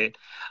appreciate it.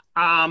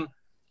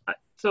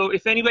 So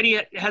if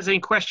anybody has any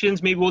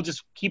questions, maybe we'll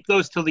just keep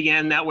those till the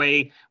end. That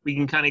way we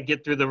can kind of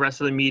get through the rest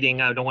of the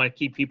meeting. I don't want to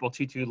keep people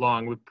too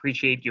long. We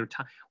appreciate your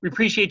time. We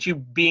appreciate you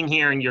being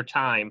here and your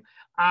time.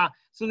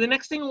 So the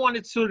next thing I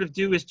wanted to sort of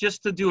do is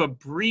just to do a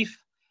brief,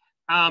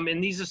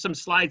 and these are some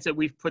slides that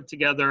we've put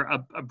together,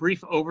 a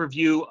brief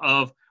overview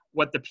of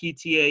what the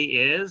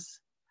PTA is,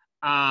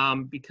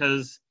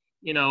 because,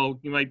 you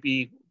might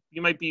be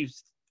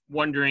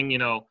wondering,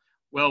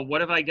 well,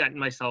 what have I gotten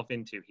myself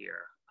into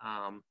here?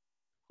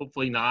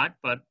 Hopefully not,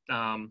 but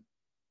let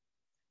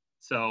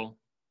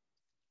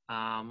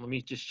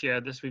me just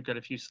share this. We've got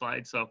a few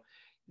slides. So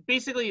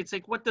basically it's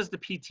like, what does the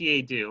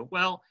PTA do?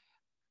 Well,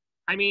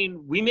 I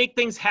mean, we make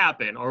things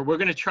happen, or we're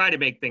going to try to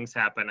make things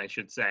happen, I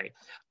should say.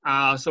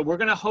 So we're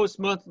going to host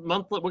we're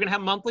going to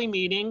have monthly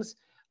meetings.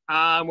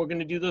 We're going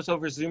to do those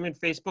over Zoom and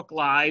Facebook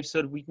Live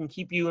so that we can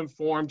keep you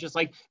informed, just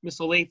like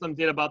Mr. Latham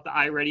did about the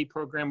iReady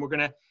program. We're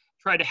going to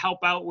try to help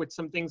out with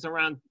some things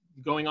around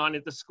going on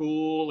at the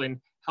school and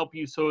help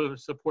you sort of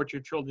support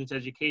your children's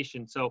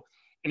education. So,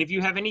 and if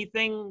you have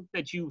anything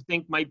that you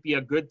think might be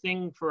a good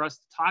thing for us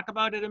to talk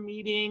about at a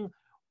meeting,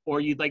 or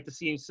you'd like to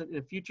see in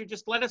the future,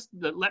 just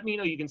let me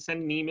know. You can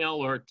send an email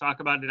or talk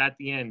about it at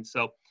the end.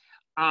 So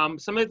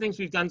some of the things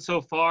we've done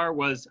so far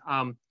was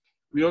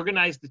we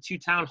organized the 2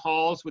 town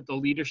halls with the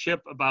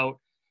leadership about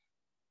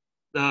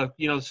the,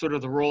 sort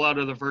of the rollout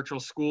of the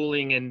virtual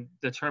schooling and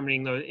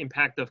determining the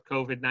impact of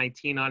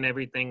COVID-19 on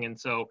everything. And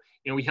so,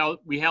 we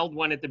held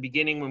one at the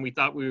beginning when we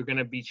thought we were going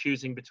to be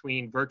choosing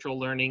between virtual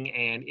learning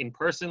and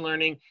in-person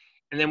learning.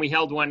 And then we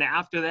held one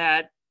after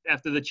that,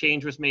 after the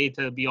change was made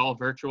to be all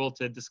virtual,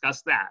 to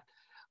discuss that.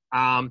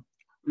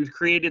 We've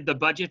created the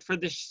budget for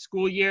this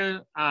school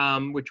year,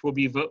 which we'll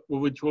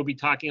be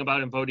talking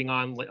about and voting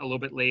on a little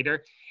bit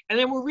later. And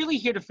then we're really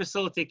here to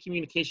facilitate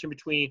communication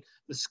between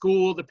the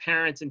school, the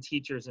parents, and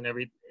teachers,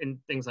 and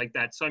things like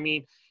that. So I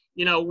mean,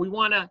 we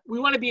want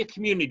to be a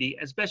community,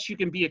 as best you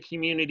can be a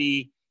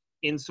community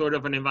in sort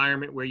of an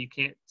environment where you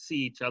can't see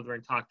each other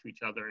and talk to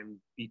each other and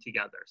be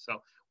together.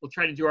 So we'll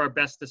try to do our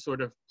best to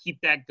sort of keep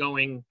that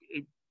going,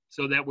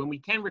 so that when we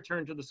can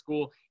return to the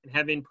school and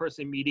have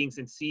in-person meetings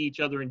and see each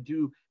other and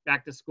do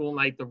back to school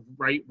night the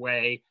right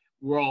way,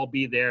 we'll all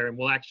be there, and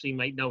we'll actually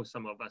might know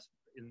some of us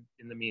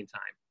in the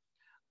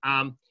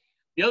meantime.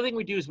 The other thing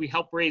we do is we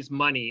help raise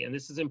money, and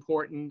this is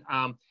important.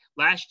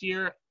 Last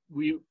year,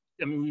 we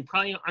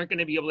probably aren't going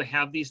to be able to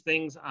have these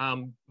things.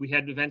 We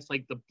had events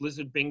like the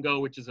Blizzard Bingo,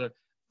 which is a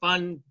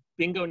fun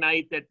bingo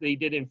night that they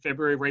did in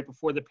February, right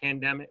before the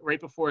pandemic, right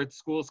before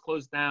schools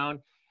closed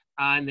down.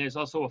 And there's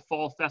also a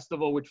fall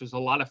festival, which was a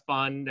lot of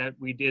fun that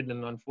we did,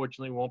 and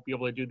unfortunately won't be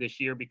able to do this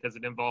year because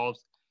it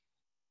involves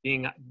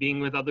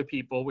being with other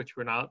people, which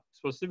we're not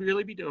supposed to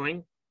really be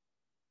doing.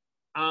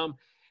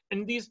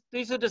 And these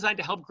are designed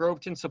to help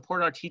Groveton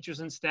support our teachers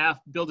and staff,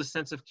 build a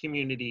sense of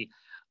community.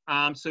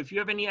 So if you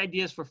have any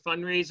ideas for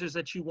fundraisers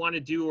that you want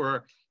to do,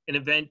 or an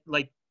event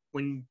like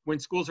when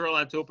schools are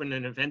allowed to open,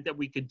 an event that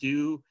we could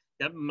do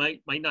that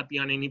might not be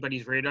on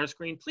anybody's radar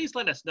screen, please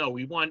let us know.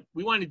 We want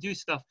to do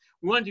stuff.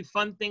 We want to do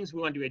fun things.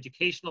 We want to do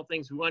educational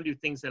things. We want to do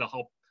things that'll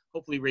help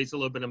hopefully raise a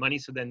little bit of money,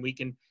 so then we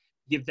can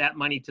give that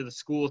money to the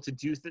school to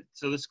do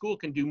so the school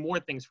can do more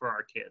things for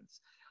our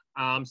kids.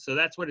 So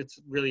that's what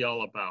it's really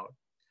all about.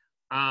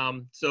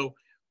 So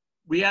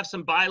we have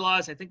some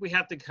bylaws. I think we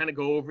have to kind of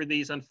go over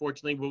these.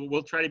 Unfortunately,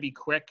 we'll try to be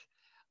quick.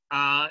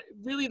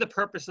 Really, the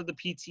purpose of the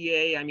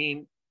PTA. I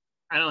mean,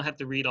 I don't have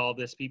to read all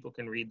this. People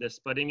can read this,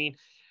 but I mean,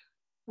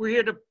 we're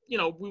here to,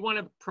 we want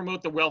to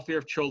promote the welfare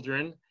of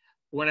children.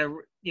 We want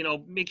to,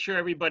 make sure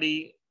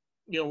everybody,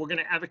 we're going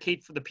to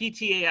advocate for, the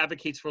PTA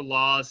advocates for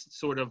laws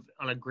sort of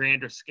on a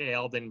grander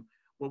scale than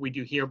what we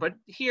do here. But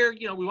here,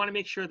 we want to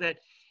make sure that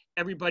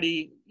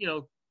everybody,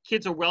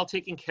 kids are well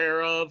taken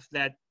care of,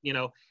 that,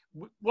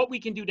 what we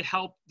can do to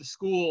help the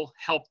school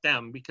help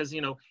them, because,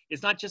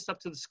 it's not just up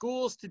to the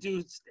schools to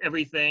do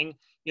everything,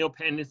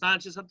 and it's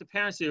not just up to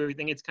parents to do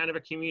everything. It's kind of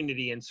a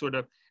community, and sort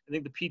of, I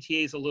think the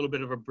PTA is a little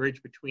bit of a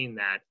bridge between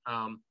that.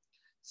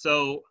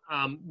 So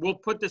we'll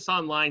put this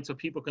online so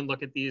people can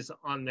look at these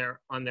on their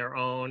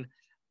own.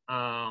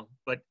 And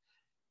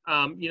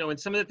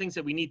some of the things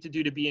that we need to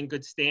do to be in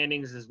good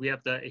standings is we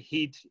have to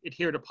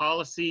adhere to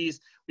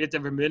policies. We have to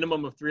have a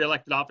minimum of 3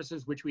 elected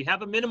officers, which we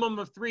have a minimum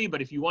of 3,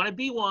 but if you want to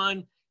be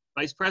one,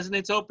 Vice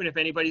President's open if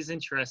anybody's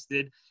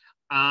interested.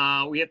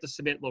 We have to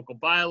submit local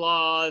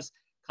bylaws,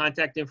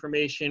 contact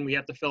information. We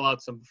have to fill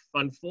out some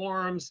fun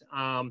forms.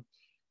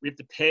 We have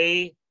to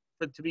pay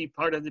to be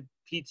part of the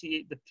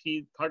PTA,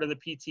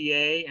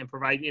 and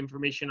provide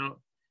information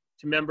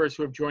to members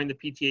who have joined the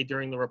PTA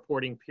during the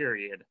reporting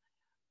period.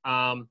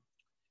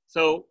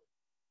 So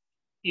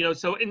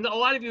and a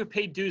lot of you have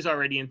paid dues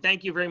already, and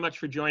thank you very much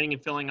for joining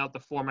and filling out the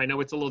form. I know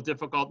it's a little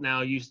difficult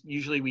now.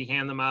 Usually we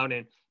hand them out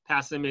and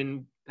pass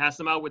them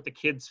out with the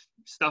kids'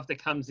 stuff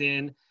that comes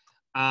in.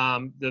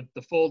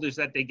 The folders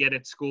that they get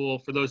at school,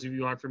 for those of you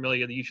who aren't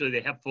familiar, usually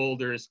they have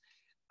folders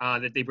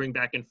that they bring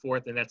back and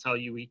forth, and that's how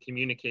we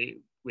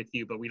communicate with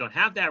you. But we don't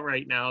have that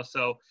right now,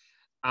 so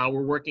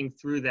we're working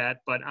through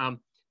that. But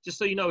just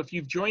so you know, if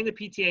you've joined the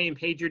PTA and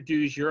paid your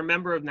dues, you're a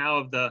member of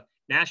the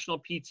National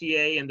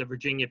PTA and the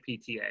Virginia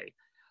PTA.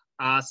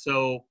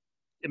 So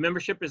the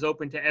membership is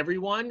open to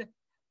everyone.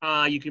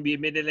 You can be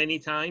admitted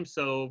anytime,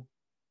 so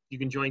you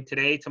can join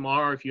today,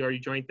 tomorrow. If you already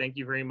joined, thank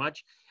you very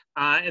much.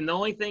 And the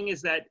only thing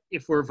is that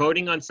if we're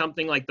voting on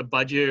something like the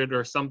budget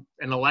or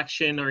an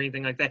election or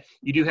anything like that,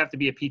 you do have to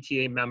be a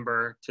PTA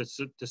member to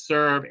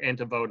serve and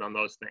to vote on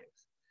those things.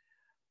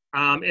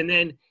 And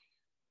then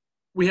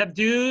we have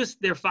dues.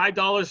 They're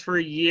 $5 for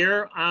a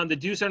year. The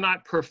dues are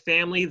not per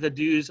family. The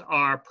dues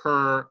are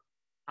per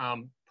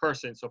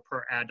person, so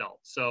per adult.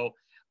 So,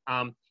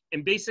 and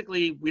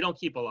basically, we don't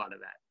keep a lot of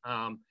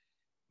that.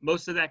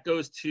 Most of that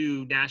goes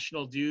to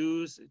national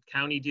dues,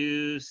 county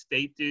dues,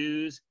 state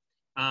dues.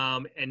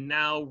 And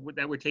now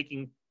that we're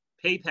taking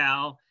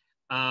PayPal,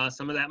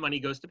 some of that money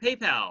goes to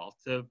PayPal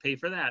to pay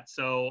for that.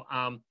 So,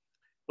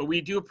 but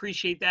we do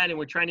appreciate that, and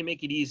we're trying to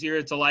make it easier.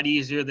 It's a lot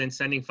easier than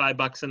sending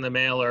 $5 in the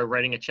mail or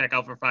writing a check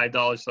out for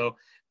 $5. So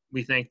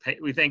we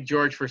thank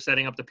George for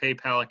setting up the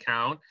PayPal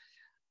account.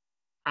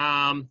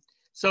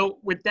 So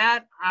with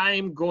that,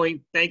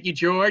 thank you,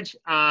 George.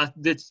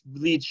 This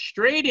leads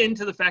straight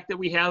into the fact that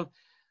we have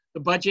the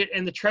budget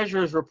and the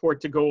treasurer's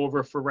report to go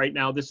over for right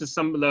now. This is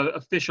some of the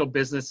official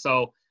business,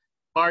 so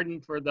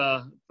pardon for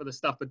the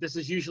stuff, but this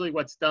is usually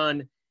what's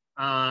done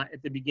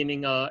at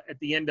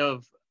the end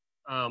of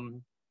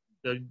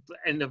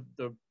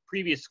the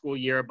previous school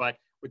year, but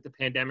with the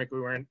pandemic,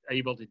 we weren't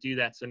able to do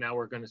that. So now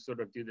we're going to sort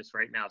of do this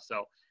right now.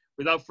 So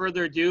without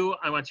further ado,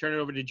 I want to turn it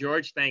over to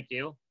George. Thank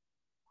you.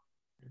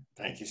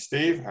 Thank you,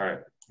 Steve. All right,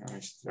 let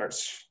me start.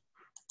 If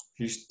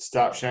you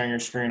stop sharing your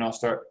screen, I'll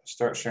start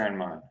sharing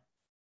mine.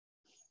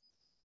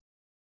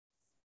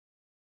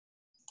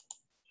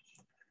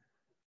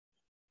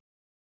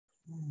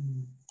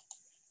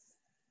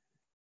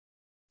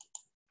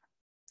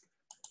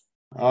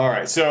 All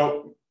right,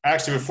 so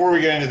actually before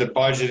we get into the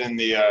budget and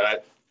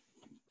the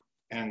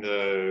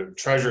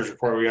treasurer's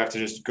report, we have to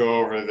just go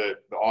over the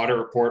audit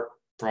report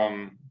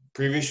from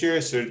previous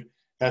years. So it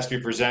has to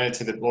be presented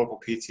to the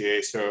local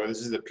PTA. So this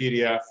is the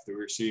PDF that we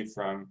received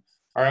from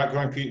our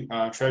outgoing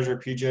treasurer,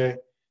 PJ.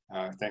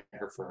 Thank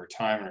her for her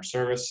time and her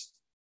service.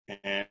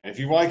 And if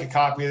you like a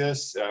copy of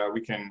this, I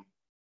can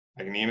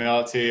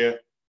email it to you,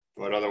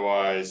 but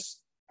otherwise,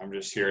 I'm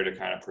just here to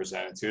kind of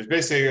present it to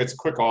you. It's a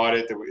quick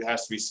audit that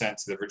has to be sent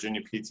to the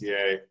Virginia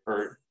PTA,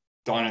 or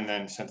done and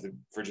then sent to the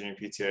Virginia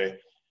PTA,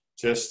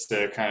 just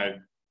to kind of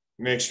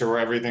make sure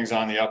everything's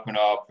on the up and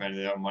up and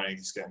money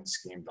is getting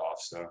schemed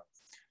off. So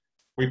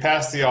we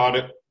passed the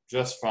audit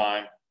just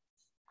fine.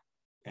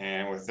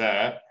 And with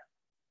that,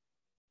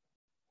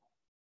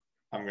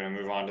 I'm going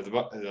to move on to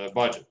the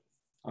budget.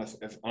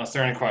 Unless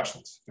there are any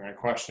questions. If there are any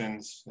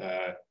questions,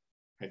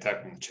 I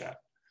type in the chat.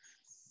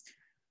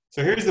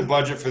 So here's the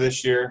budget for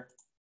this year.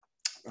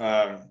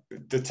 The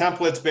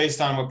template's based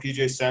on what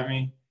PJ sent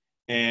me.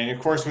 And of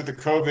course, with the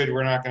COVID,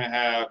 we're not going to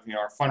have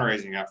our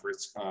fundraising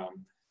efforts.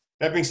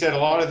 That being said, a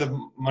lot of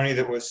the money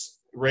that was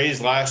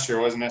raised last year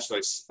wasn't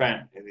necessarily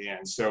spent in the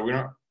end.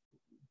 So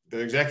the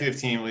executive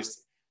team at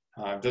least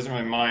doesn't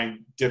really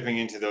mind dipping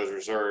into those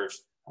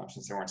reserves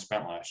since they weren't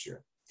spent last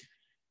year.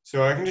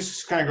 So I can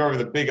just kind of go over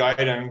the big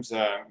items.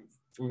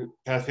 We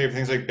have to pay for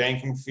things like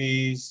banking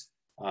fees.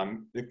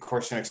 Of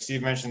course, like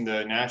Steve mentioned,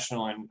 the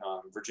national and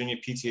Virginia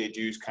PTA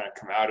dues kind of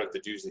come out of the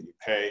dues that you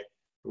pay.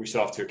 We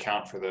still have to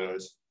account for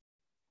those.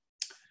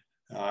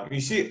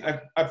 You see,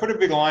 I put a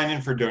big line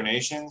in for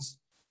donations.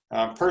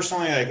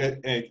 Personally,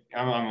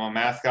 I'm a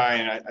math guy,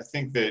 and I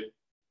think that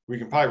we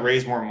can probably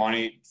raise more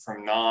money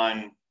from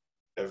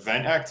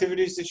non-event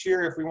activities this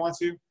year if we want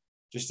to,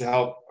 just to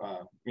help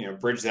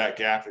bridge that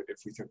gap if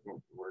we think we're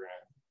going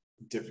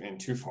to dip in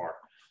too far.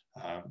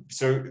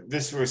 So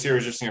this was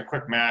just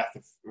quick math.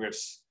 If we have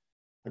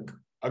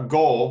a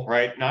goal,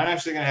 right? Not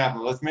actually going to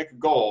happen. Let's make a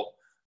goal.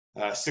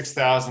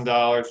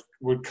 $6,000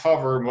 would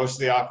cover most of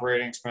the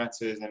operating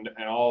expenses and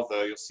all of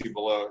the, you'll see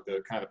below,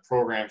 the kind of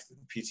programs that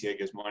the PTA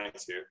gives money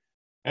to. It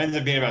ends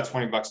up being about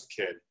 $20 a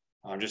kid,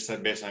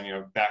 just based on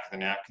back of the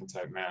napkin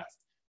type math.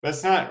 But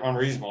it's not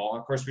unreasonable.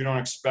 Of course, we don't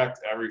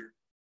expect every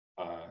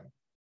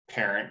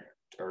parent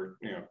or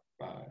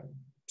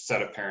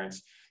set of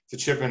parents to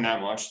chip in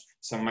that much.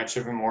 Some might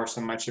chip in more,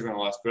 some might chip in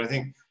less. But I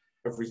think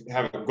if we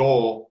have a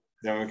goal,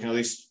 then we can at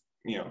least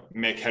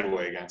make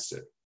headway against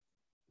it.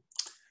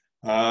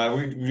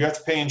 We have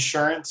to pay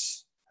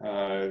insurance,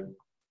 and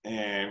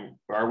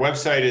our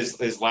website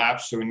is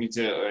lapsed, so we need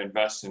to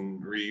invest in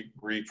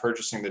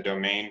repurchasing the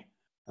domain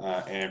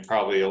and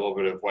probably a little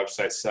bit of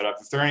website setup.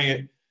 If there are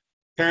any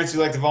parents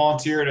who'd like to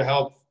volunteer to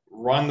help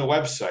run the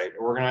website,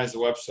 organize the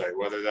website,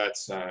 whether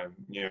that's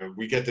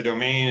we get the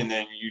domain and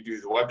then you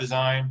do the web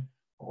design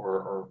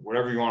or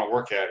whatever you want to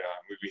work at,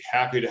 we'd be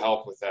happy to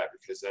help with that,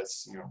 because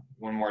that's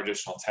one more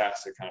additional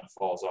task that kind of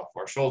falls off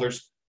our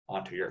shoulders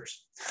onto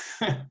yours.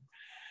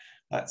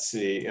 Let's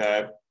see.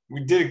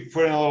 We did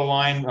put in a little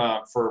line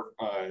for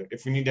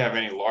if we need to have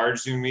any large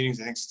Zoom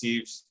meetings. I think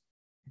Steve's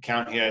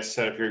account he has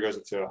set up here goes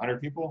up to 100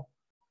 people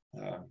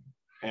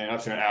and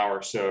up to an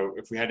hour. So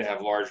if we had to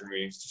have larger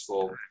meetings, just a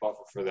little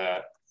buffer for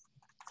that.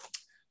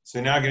 So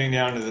now getting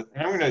down to the,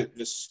 and I'm going to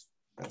just,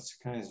 let's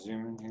kind of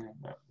zoom in here.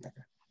 No,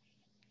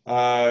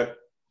 okay.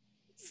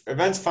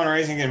 Events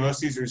fundraising, again, most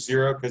of these are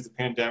zero because of the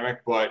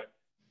pandemic, but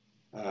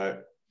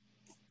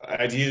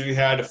ideas we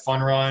had: a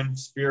fun run,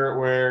 spirit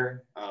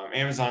wear,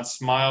 Amazon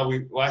Smile.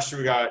 Last year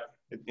we got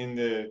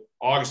in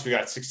August we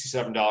got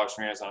 $67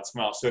 from Amazon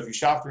Smile. So if you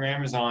shop through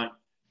Amazon,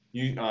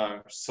 you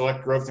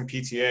select Groveton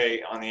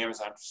PTA on the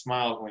Amazon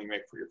Smile when you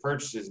make your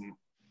purchases, and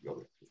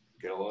we'll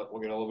get a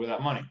little bit of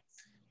that money.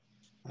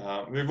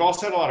 We've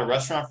also had a lot of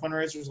restaurant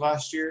fundraisers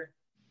last year.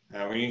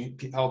 We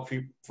need help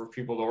for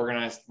people to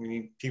organize. We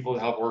need people to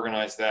help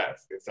organize that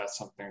if that's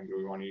something that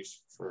we want to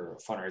use for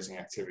fundraising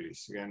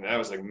activities. Again, that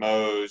was like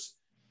Moe's,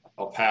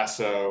 El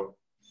Paso.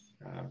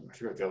 I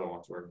forget what the other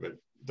ones were, but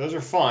those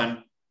are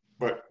fun,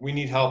 but we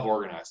need help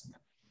organizing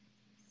them.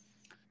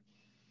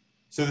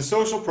 So the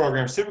social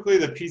programs, typically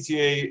the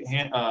PTA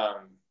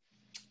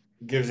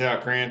gives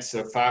out grants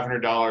of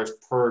 $500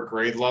 per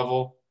grade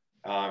level.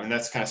 And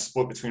that's kind of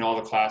split between all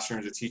the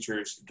classrooms. The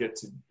teachers get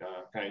to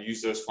kind of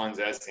use those funds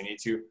as they need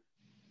to.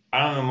 I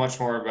don't know much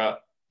more about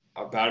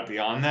it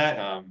beyond that.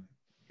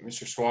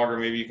 Mr. Swager,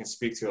 maybe you can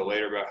speak to it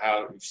later about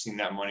how you've seen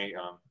that money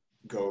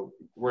go,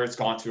 where it's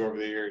gone to over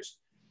the years.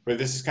 But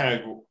this is kind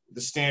of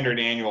the standard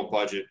annual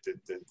budget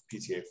that the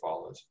PTA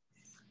follows.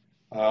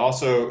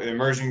 Also,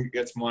 Immersion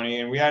gets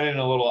money, and we added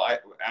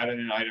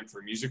an item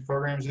for music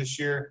programs this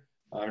year,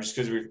 just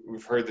because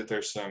we've heard that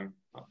there's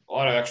a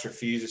lot of extra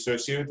fees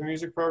associated with the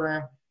music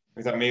program.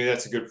 We thought maybe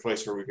that's a good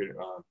place where we could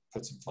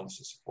put some funds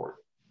to support.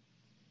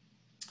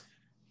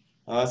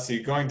 Let's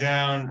see, going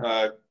down,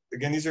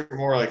 again, these are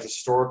more like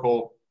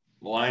historical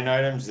line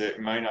items that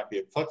might not be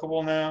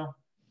applicable now.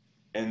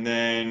 And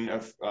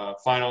then a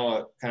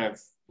final kind of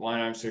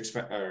line items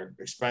to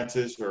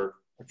expenses or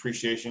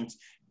appreciations,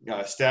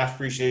 staff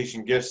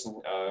appreciation gifts, and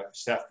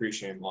staff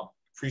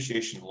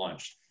appreciation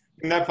lunch.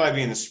 And that'll probably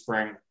be in the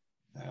spring,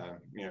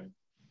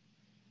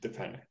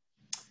 depending.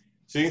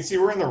 So you can see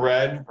we're in the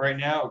red right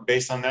now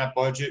based on that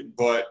budget,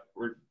 but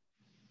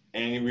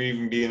and we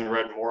even be in the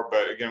red more.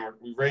 But again,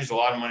 we raised a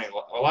lot of money.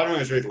 A lot of money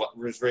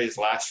was raised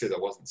last year that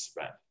wasn't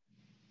spent.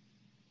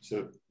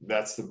 So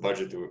that's the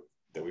budget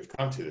that we've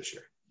come to this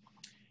year.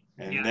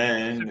 And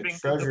then the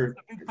treasurer.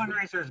 The big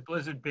fundraiser is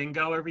Blizzard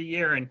Bingo every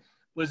year, and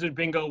Blizzard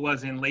Bingo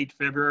was in late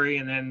February,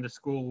 and then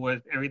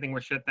everything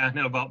was shut down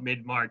in about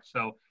mid-March.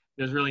 So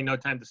there's really no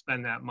time to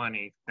spend that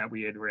money that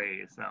we had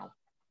raised. So.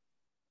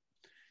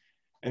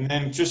 And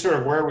then just sort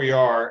of where we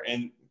are,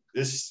 and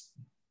this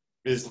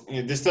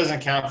this doesn't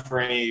account for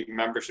any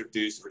membership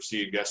dues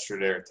received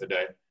yesterday or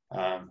today.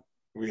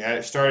 We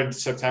had started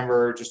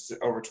September just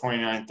over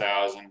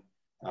 29,000.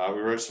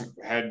 We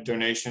had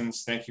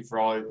donations. Thank you for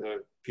all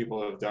the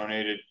people who have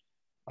donated.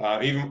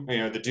 Even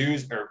the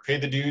dues or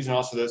paid the dues, and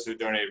also those who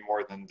donated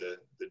more than the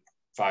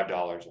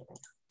 $5.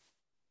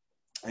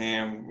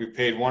 And we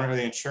paid one of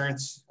the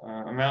insurance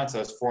amounts. That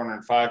was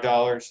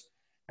 $405.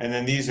 And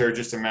then these are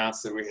just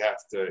amounts that we have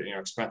to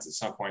expense at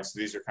some point. So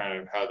these are kind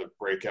of how the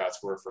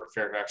breakouts were for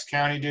Fairfax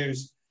County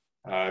dues,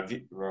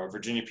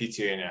 Virginia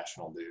PTA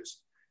national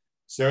dues.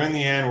 So in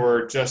the end,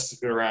 we're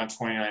just around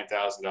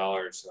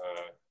 $29,000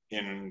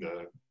 in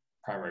the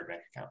primary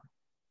bank account.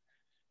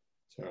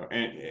 So,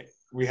 and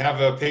we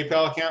have a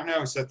PayPal account now.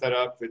 We set that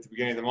up at the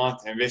beginning of the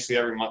month, and basically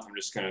every month I'm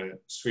just going to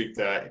sweep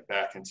that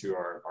back into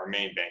our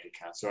main bank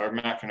account. So I'm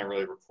not going to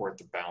really report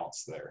the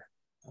balance there.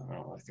 I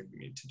don't really think we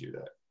need to do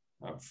that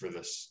for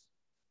this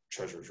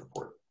treasurer's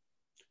report.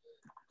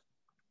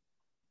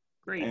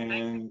 Great.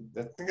 And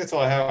I think that's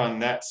all I have on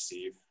that,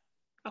 Steve.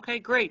 Okay,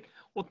 great.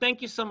 Well,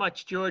 thank you so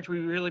much, George. We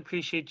really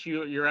appreciate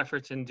your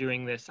efforts in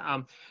doing this.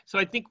 So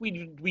I think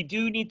we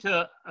do need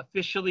to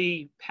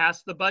officially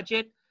pass the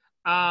budget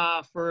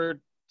to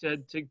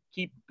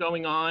keep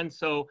going on.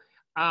 So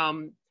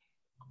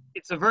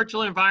it's a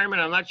virtual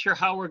environment. I'm not sure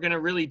how we're going to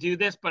really do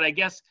this, but I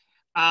guess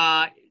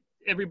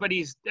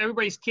everybody's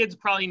kids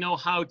probably know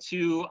how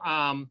to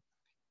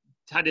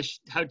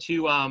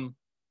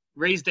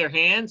raise their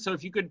hand. So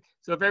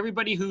if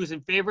everybody who's in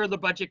favor of the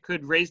budget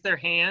could raise their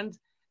hand,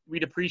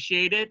 we'd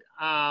appreciate it.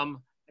 I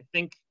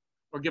think,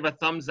 or give a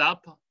thumbs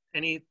up.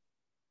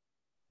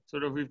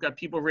 We've got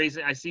people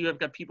raising. I see we've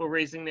got people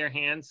raising their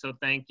hands, so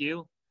thank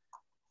you.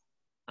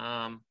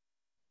 I'm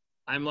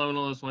one of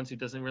those ones who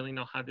doesn't really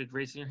know how to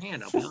raise your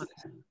hand, I'll be honest.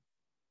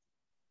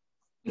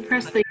 You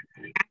press the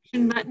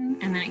action button,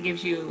 and then it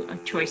gives you a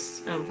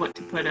choice of what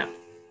to put up.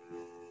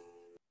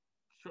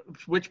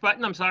 Which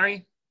button? I'm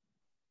sorry.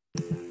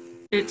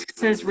 It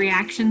says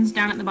reactions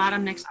down at the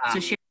bottom next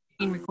to share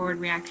screen, record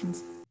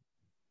reactions.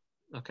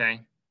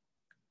 Okay.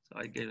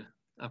 So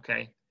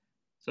okay.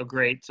 So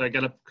great. So I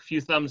got a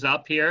few thumbs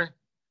up here.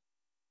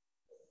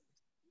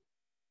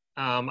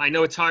 I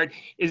know it's hard.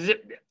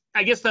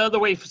 I guess the other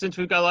way, since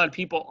we've got a lot of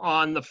people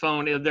on the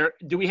phone,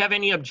 do we have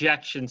any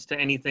objections to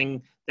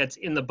anything that's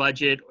in the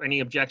budget, or any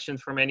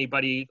objections from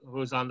anybody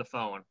who's on the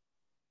phone?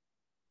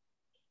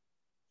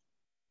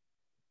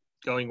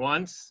 Going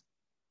once?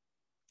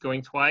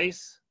 Going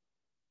twice?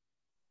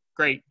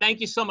 Great. Thank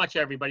you so much,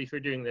 everybody, for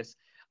doing this.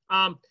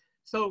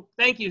 So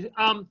thank you.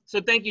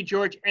 Thank you,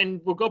 George.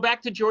 And we'll go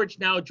back to George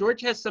now.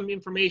 George has some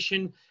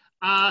information.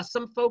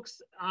 Some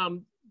folks,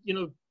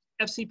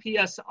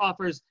 FCPS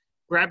offers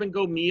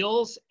grab-and-go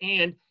meals,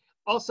 and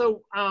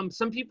also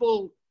some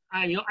people.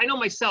 I know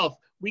myself.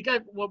 We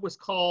got what was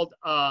called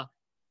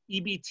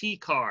EBT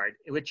card,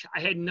 which I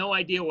had no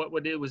idea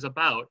what it was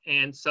about,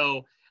 and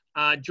so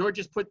George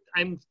has put.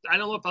 I don't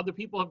know if other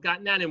people have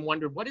gotten that and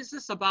wondered, what is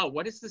this about?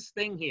 What is this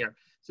thing here?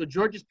 So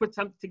George has put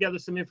together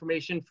some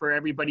information for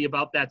everybody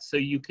about that, so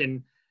you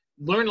can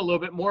learn a little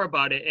bit more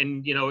about it.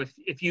 And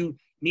if you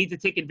need to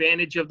take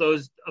advantage of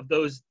those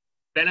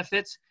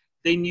benefits,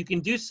 then you can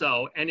do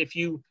so. And if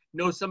you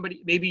know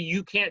somebody, maybe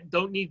you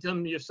don't need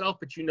them yourself,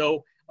 but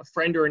a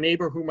friend or a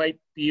neighbor who might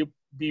be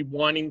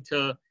wanting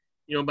to,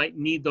 might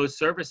need those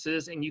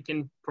services, and you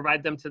can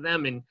provide them to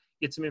them and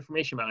get some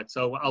information about it.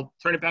 So I'll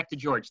turn it back to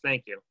George.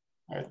 Thank you.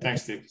 All right,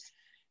 thanks, Steve.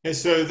 And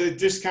so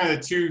just kind of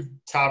the two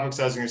topics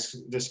I was going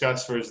to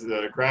discuss was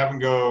the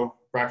grab-and-go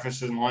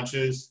breakfasts and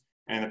lunches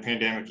and the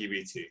pandemic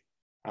EBT.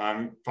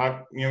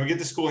 We get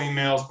the school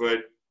emails,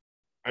 but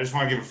I just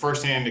want to give a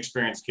first-hand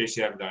experience in case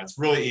you haven't done it. It's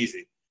really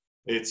easy.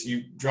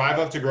 You drive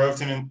up to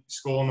Groveton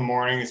school in the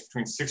morning. It's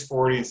between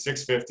 6:40 and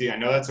 6:50. I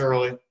know that's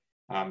early.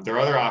 There are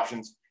other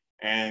options.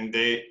 And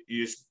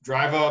you just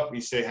drive up,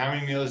 you say how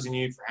many meals you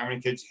need for how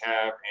many kids you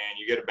have, and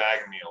you get a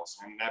bag of meals.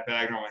 And that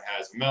bag normally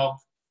has milk.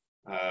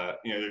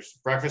 There's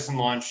breakfast and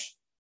lunch,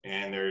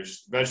 and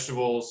there's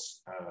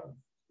vegetables, a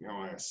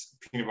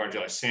peanut butter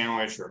jelly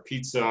sandwich, or a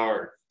pizza,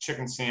 or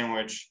chicken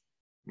sandwich,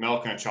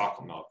 milk, and a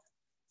chocolate milk.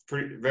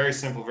 Very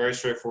simple, very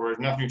straightforward.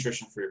 Enough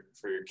nutrition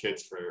for your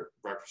kids for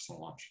breakfast and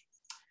lunch.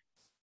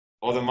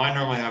 Although mine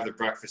normally have the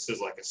breakfast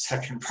as like a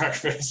second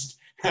breakfast.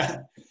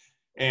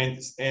 And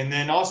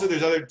then also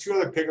there's two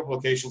other pickup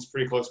locations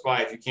pretty close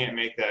by if you can't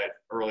make that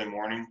early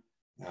morning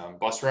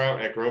bus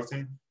route at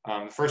Groveton.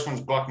 The first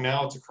one's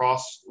Bucknell. It's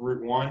across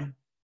Route 1.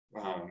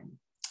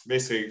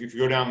 Basically, if you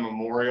go down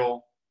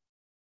Memorial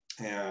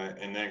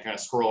and then kind of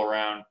scroll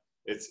around,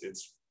 it's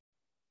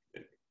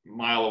a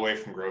mile away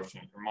from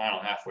Groveton, or a mile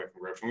and a half away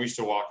from Groveton. We used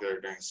to walk there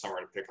during the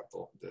summer to pick up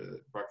the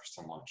breakfast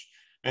and lunch.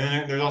 And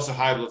then there's also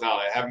High Bluff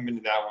Valley. I haven't been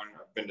to that one.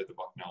 I've been to the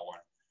Bucknell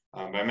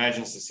one. But I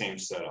imagine it's the same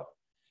setup.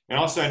 And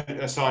also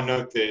I saw a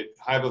note that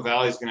High Bluff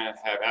Valley is going to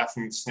have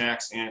afternoon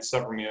snacks and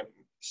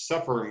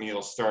supper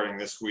meals starting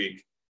this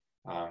week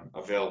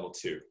available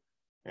too.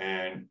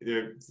 And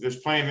there's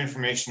plenty of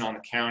information on the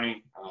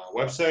county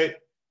website.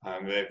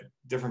 They have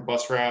different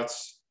bus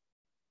routes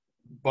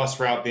bus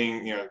route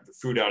being, you know, the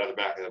food out of the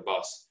back of the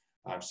bus.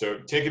 So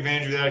take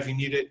advantage of that if you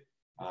need it.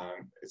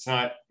 It's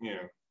not, you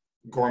know,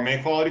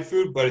 gourmet quality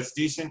food, but it's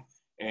decent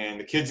and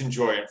the kids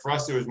enjoy it. For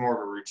us, it was more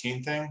of a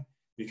routine thing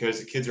because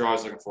the kids are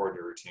always looking forward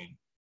to a routine.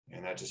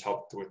 And that just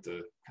helped with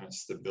the kind of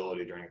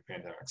stability during the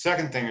pandemic.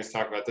 Second thing is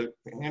talk about the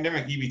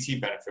pandemic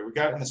EBT benefit. We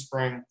got in the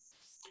spring,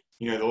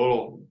 you know, the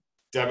little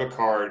debit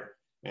card,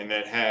 and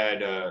that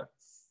had, it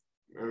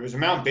was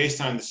amount based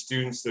on the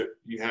students that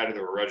you had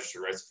that were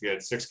registered, right? So if you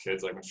had 6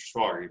 kids like Mr.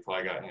 Swagger, you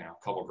probably got, you know,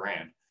 a couple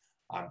grand.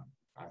 I'm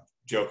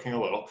joking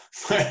a little.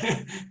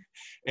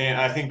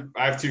 And I think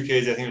I have 2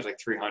 kids, I think it was like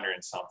 300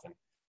 and something.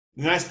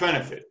 Nice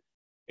benefit.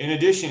 In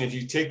addition, if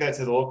you take that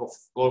to the local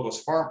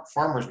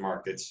farmers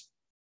markets,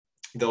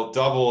 they'll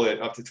double it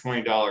up to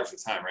 $20 a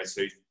time, right?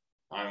 So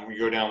we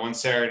go down one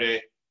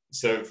Saturday,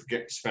 instead of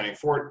spending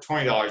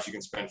 $20, you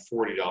can spend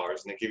 $40, and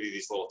they give you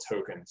these little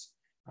tokens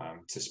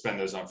to spend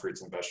those on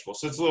fruits and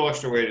vegetables. So it's a little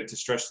extra way to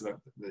stretch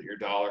your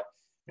dollar.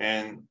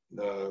 And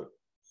the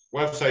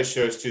website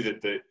shows too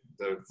that the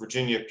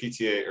Virginia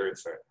PTA, or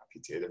sorry, not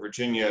PTA, the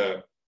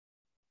Virginia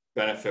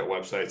benefit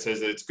website says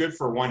that it's good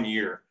for 1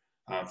 year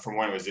from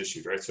when it was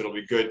issued, right? So it'll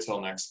be good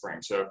till next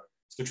spring. So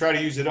try to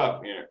use it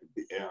up, you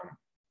know,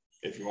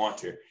 if you want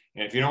to.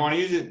 And if you don't want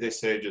to use it, they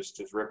say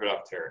just rip it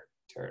up, tear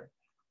it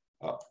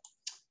up.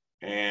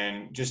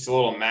 And just a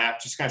little map,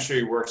 just kind of show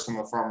you where some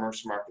of the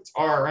farmers markets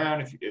are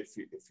around. If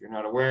you're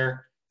not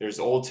aware, there's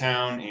Old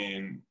Town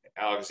in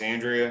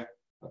Alexandria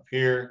up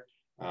here.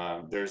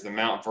 There's the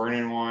Mount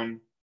Vernon one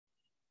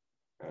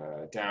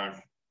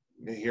down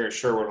here at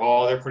Sherwood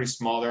Hall. They're pretty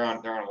small. They're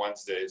on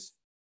Wednesdays,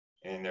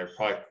 and they're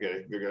probably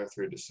going to go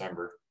through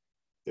December.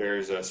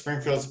 There's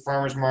Springfield's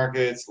farmers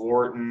markets,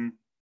 Lorton.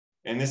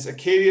 And this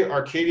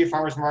Arcadia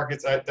Farmers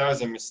Markets, that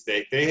was a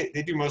mistake. They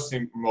do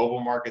mostly mobile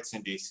markets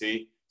in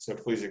DC, so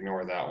please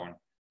ignore that one.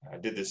 I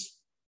did this,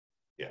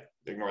 yeah,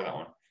 ignore that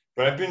one.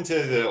 But I've been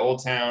to the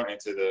Old Town and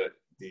to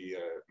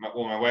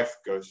my wife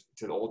goes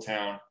to the Old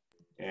Town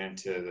and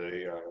to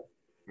the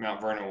Mount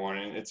Vernon one,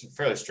 and it's a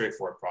fairly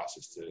straightforward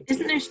process.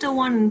 Isn't there still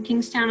one in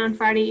Kingstown on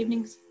Friday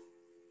evenings?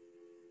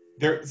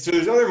 So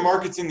there's other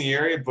markets in the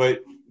area,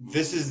 but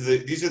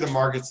these are the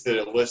markets that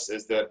it lists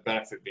as the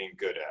benefit being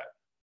good at.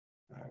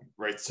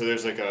 Right, so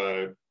there's like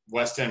a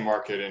West End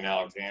market in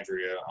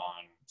Alexandria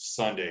on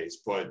Sundays,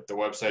 but the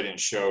website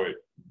didn't show it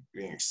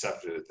being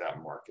accepted at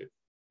that market.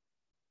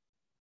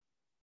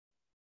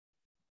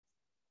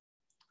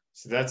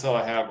 So that's all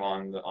I have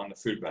on the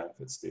food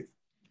benefits, Steve.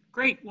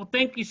 Great. Well,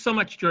 thank you so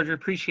much, George. I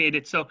appreciate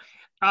it. So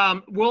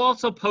we'll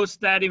also post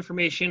that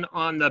information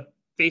on the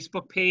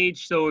Facebook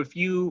page. So if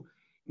you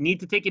need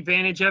to take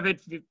advantage of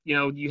it, you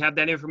know, you have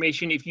that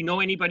information. If you know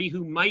anybody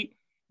who might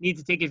need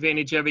to take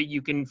advantage of it,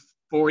 you can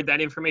forward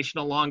that information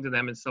along to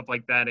them and stuff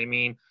like that. I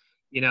mean,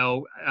 you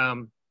know,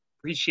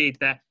 appreciate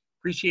that.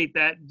 Appreciate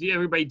that.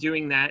 Everybody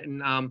doing that.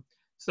 And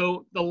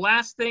so the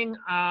last thing,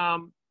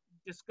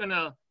 just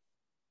gonna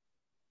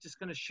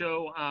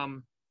show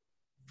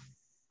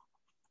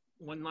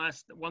one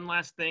last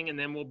thing, and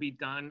then we'll be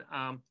done.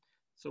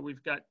 So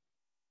we've got.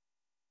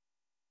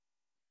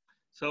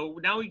 So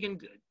now we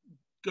can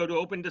go to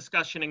open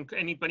discussion, and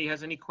anybody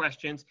has any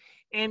questions.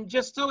 And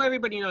just so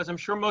everybody knows, I'm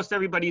sure most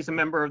everybody is a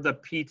member of the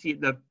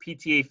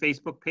PTA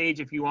Facebook page.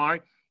 If you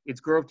aren't,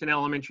 it's Groveton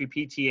Elementary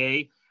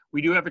PTA.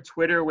 We do have a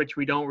Twitter, which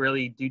we don't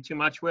really do too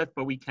much with,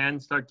 but we can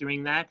start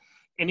doing that.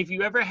 And if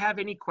you ever have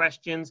any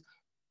questions,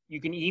 you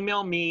can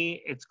email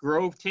me. It's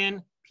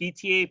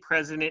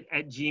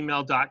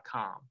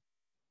grovetonptapresident@gmail.com.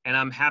 And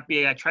I'm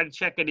happy. I try to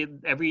check it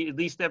at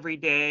least every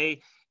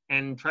day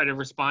and try to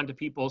respond to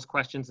people's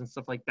questions and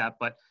stuff like that.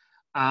 But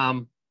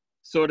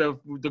sort of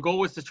the goal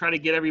was to try to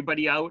get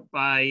everybody out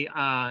by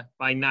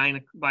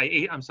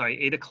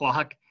 8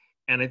 o'clock,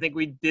 and I think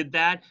we did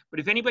that. But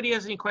if anybody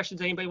has any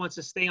questions, anybody wants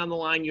to stay on the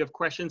line, you have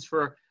questions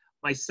for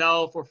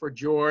myself or for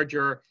George,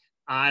 or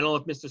I don't know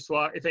if Mr.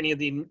 Swag, if any of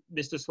the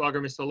Mr.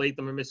 Swagger, Mr.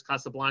 Latham, or Ms.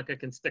 Casablanca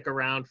can stick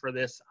around for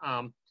this.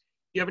 If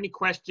you have any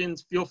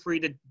questions, feel free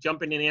to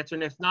jump in and answer.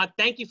 And if not,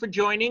 thank you for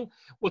joining.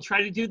 We'll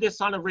try to do this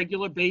on a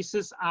regular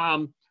basis.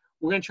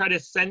 We're going to try to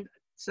set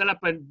up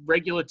a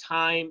regular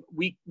time,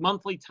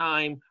 monthly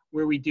time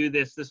where we do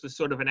this. This was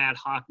sort of an ad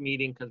hoc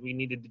meeting because we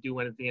needed to do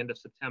one at the end of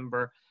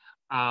September.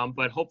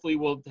 But hopefully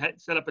we'll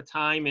set up a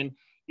time. And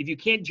if you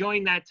can't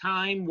join that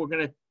time, we're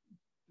gonna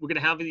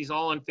have these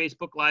all on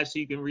Facebook Live so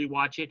you can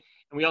rewatch it.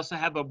 And we also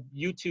have a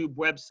YouTube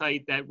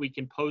website that we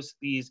can post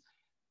these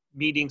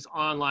meetings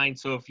online.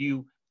 So if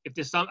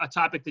there's a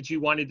topic that you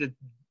wanted to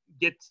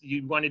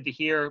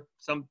hear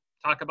some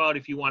talk about,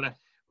 if you want to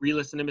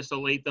re-listen to Mr.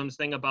 Latham's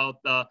thing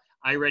about the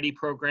iReady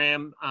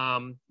program,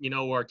 you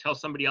know, or tell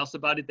somebody else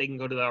about it, they can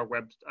go to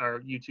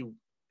our YouTube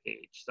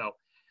page. So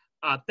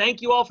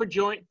thank you all for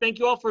joining. Thank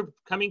you all for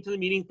coming to the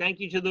meeting. Thank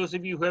you to those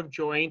of you who have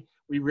joined.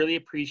 We really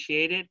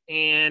appreciate it.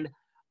 And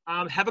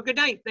have a good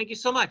night. Thank you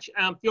so much.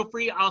 Feel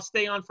free, I'll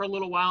stay on for a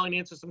little while and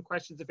answer some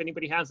questions if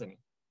anybody has any.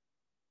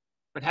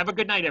 But have a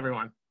good night,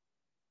 everyone.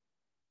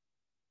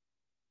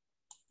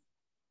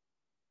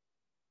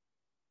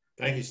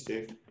 Thank you,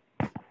 Steve.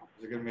 It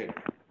was a good meeting.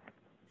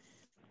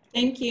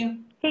 Thank you.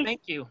 Hey,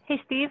 Thank you.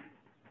 Hey, Steve.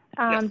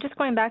 Yes. Just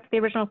going back to the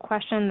original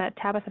question that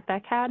Tabitha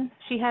Beck had,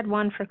 she had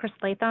one for Chris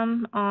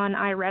Latham on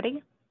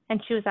iReady,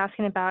 and she was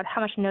asking about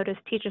how much notice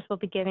teachers will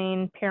be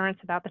giving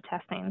parents about the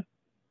testing.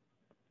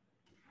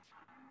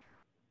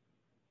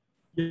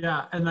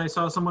 Yeah, and I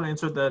saw someone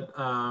answered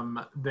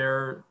that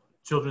their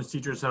children's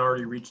teachers had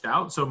already reached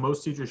out. So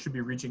most teachers should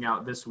be reaching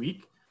out this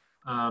week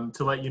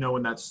to let you know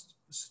when that's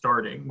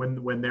starting,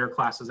 when their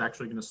class is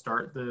actually going to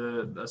start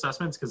the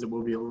assessments, because it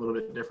will be a little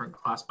bit different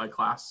class by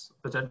class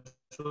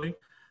potentially.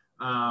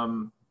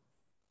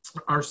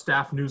 Our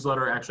staff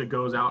newsletter actually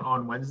goes out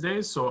on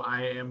Wednesdays, so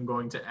I am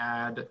going to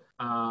add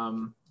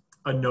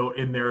a note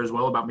in there as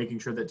well about making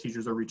sure that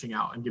teachers are reaching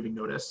out and giving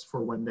notice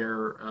for when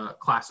their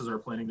classes are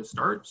planning to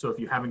start. So if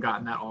you haven't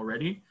gotten that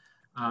already,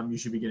 you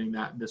should be getting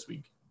that this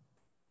week.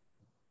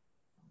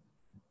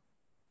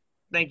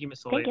 Thank you,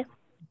 Ms. Thank you.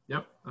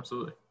 Yep,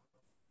 absolutely.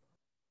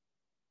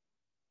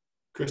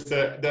 Chris,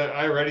 the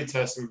iReady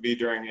test would be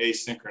during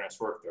asynchronous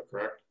work though,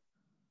 correct?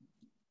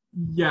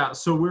 Yeah,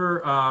 so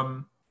we're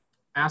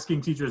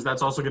asking teachers,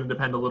 that's also going to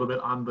depend a little bit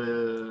on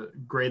the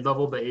grade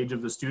level, the age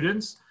of the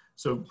students.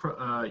 So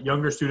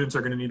younger students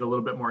are going to need a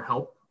little bit more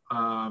help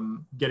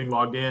getting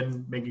logged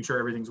in, making sure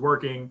everything's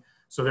working.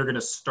 So they're going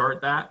to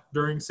start that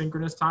during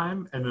synchronous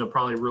time, and they'll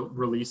probably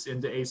release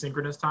into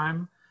asynchronous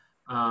time.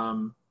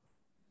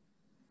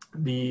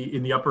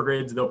 In the upper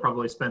grades, they'll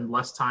probably spend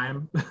less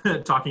time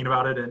talking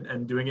about it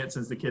and doing it,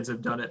 since the kids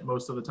have done it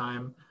most of the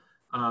time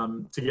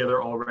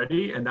together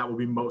already, and that will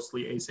be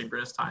mostly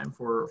asynchronous time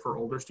for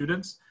older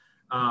students.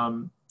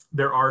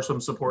 There are some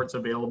supports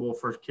available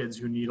for kids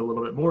who need a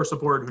little bit more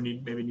support, who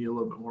maybe need a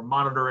little bit more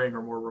monitoring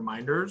or more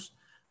reminders.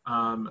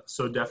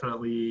 So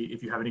definitely,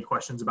 if you have any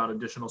questions about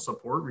additional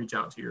support, reach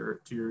out to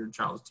your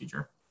child's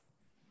teacher.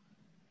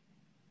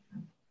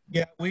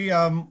 Yeah,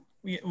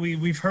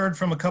 we've heard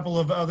from a couple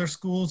of other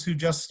schools who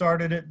just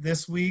started it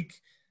this week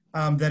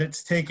that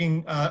it's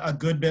taking a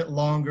good bit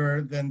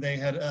longer than they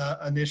had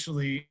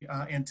initially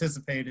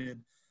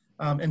anticipated.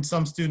 And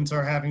some students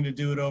are having to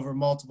do it over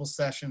multiple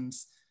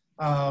sessions.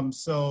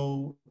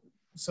 So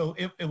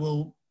it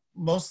will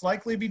most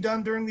likely be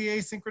done during the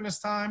asynchronous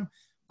time,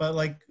 but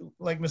like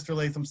Mr.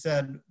 Latham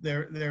said,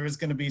 there is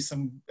going to be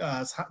some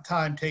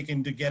time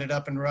taken to get it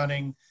up and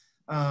running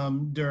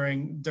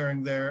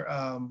during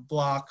their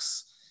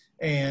blocks.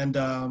 And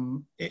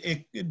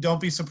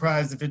don't be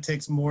surprised if it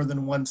takes more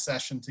than one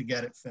session to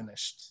get it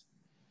finished.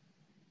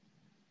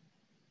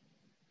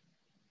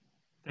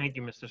 Thank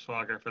you, Mr.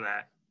 Swager, for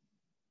that.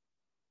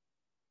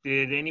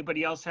 Did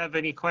anybody else have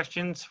any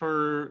questions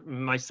for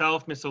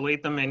myself, Mr.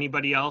 Latham,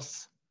 anybody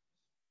else?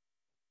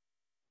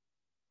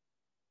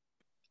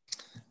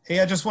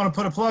 Hey, I just want to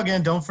put a plug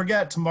in. Don't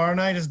forget, tomorrow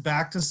night is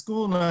back to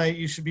school night.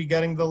 You should be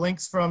getting the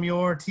links from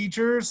your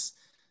teachers.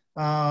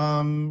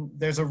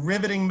 There's a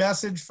riveting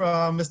message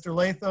from Mr.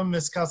 Latham,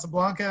 Ms.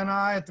 Casablanca, and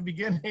I at the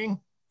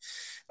beginning.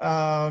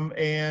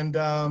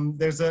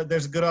 There's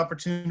a good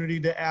opportunity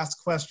to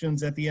ask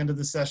questions at the end of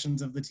the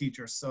sessions of the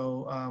teachers.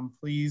 So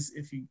please,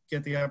 if you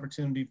get the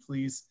opportunity,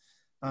 please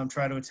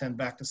try to attend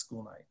back to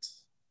school night.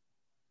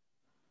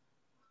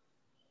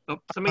 Oh,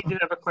 somebody did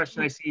have a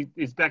question. I see,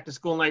 is back to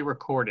school night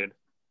recorded?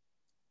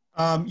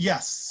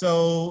 Yes,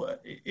 so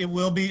it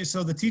will be.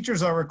 So the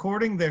teachers are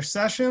recording their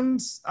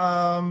sessions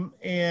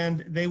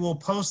and they will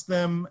post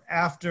them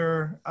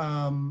after,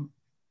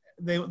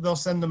 they'll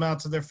send them out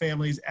to their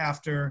families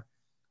after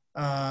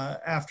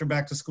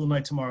back to school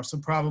night tomorrow. So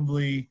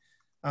probably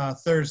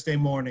Thursday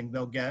morning,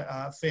 they'll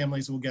get,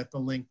 families will get the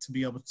link to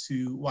be able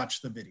to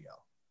watch the video.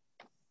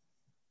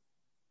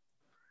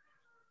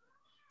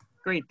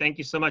 Great, thank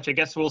you so much. I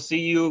guess we'll see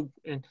you,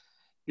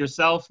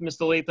 yourself,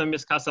 Mr. Latham,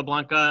 Ms.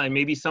 Casablanca, and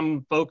maybe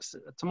some folks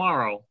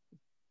tomorrow,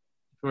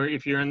 or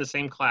if you're in the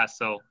same class.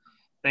 So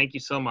thank you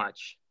so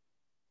much.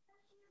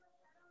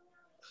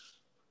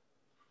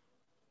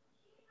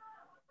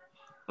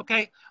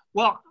 Okay,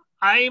 well,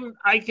 I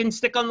can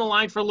stick on the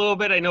line for a little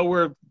bit. I know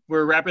we're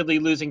rapidly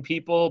losing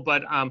people,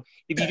 but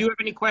if you do have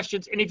any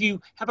questions, and if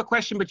you have a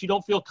question but you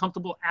don't feel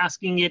comfortable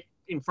asking it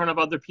in front of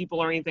other people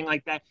or anything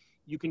like that,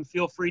 you can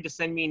feel free to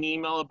send me an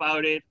email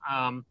about it.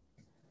 I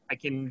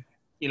can,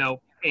 you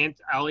know, and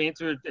I'll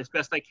answer it as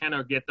best I can,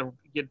 or get the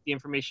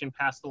information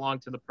passed along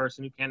to the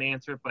person who can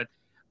answer it. But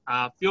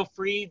feel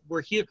free.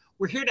 We're here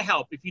to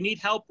help. If you need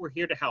help, we're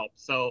here to help.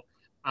 So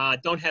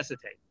don't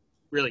hesitate.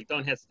 Really,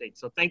 don't hesitate.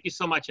 So thank you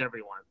so much,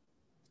 everyone.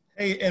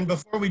 Hey, and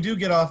before we do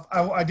get off,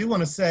 I do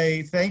want to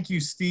say thank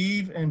you,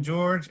 Steve and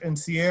George and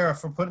Sierra,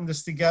 for putting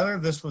this together.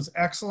 This was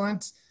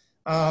excellent.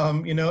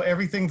 You know,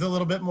 everything's a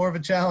little bit more of a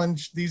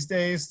challenge these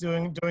days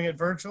doing it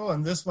virtual,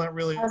 and this went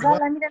really well.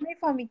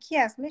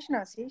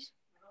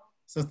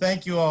 So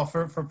thank you all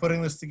for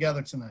putting this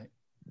together tonight.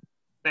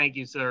 Thank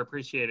you, sir.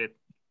 Appreciate it.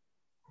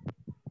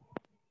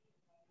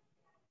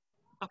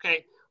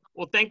 Okay.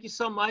 Well, thank you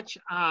so much.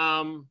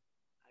 I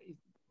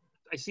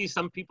see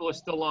some people are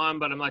still on,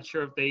 but I'm not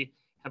sure if they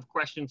have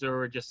questions or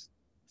we're just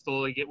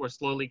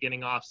slowly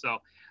getting off. So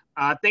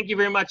thank you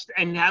very much,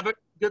 and have a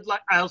good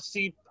luck. I'm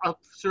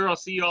sure I'll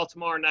see you all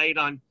tomorrow night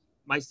on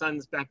my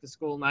son's back to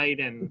school night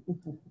and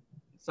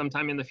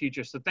sometime in the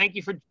future. So thank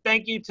you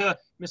to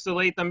Mr.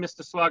 Latham,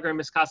 Mr. Swagger, and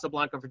Ms.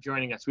 Casablanca for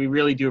joining us. We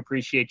really do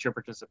appreciate your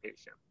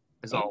participation,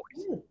 as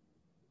always.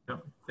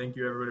 Thank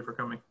you, everybody, for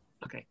coming.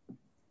 Okay.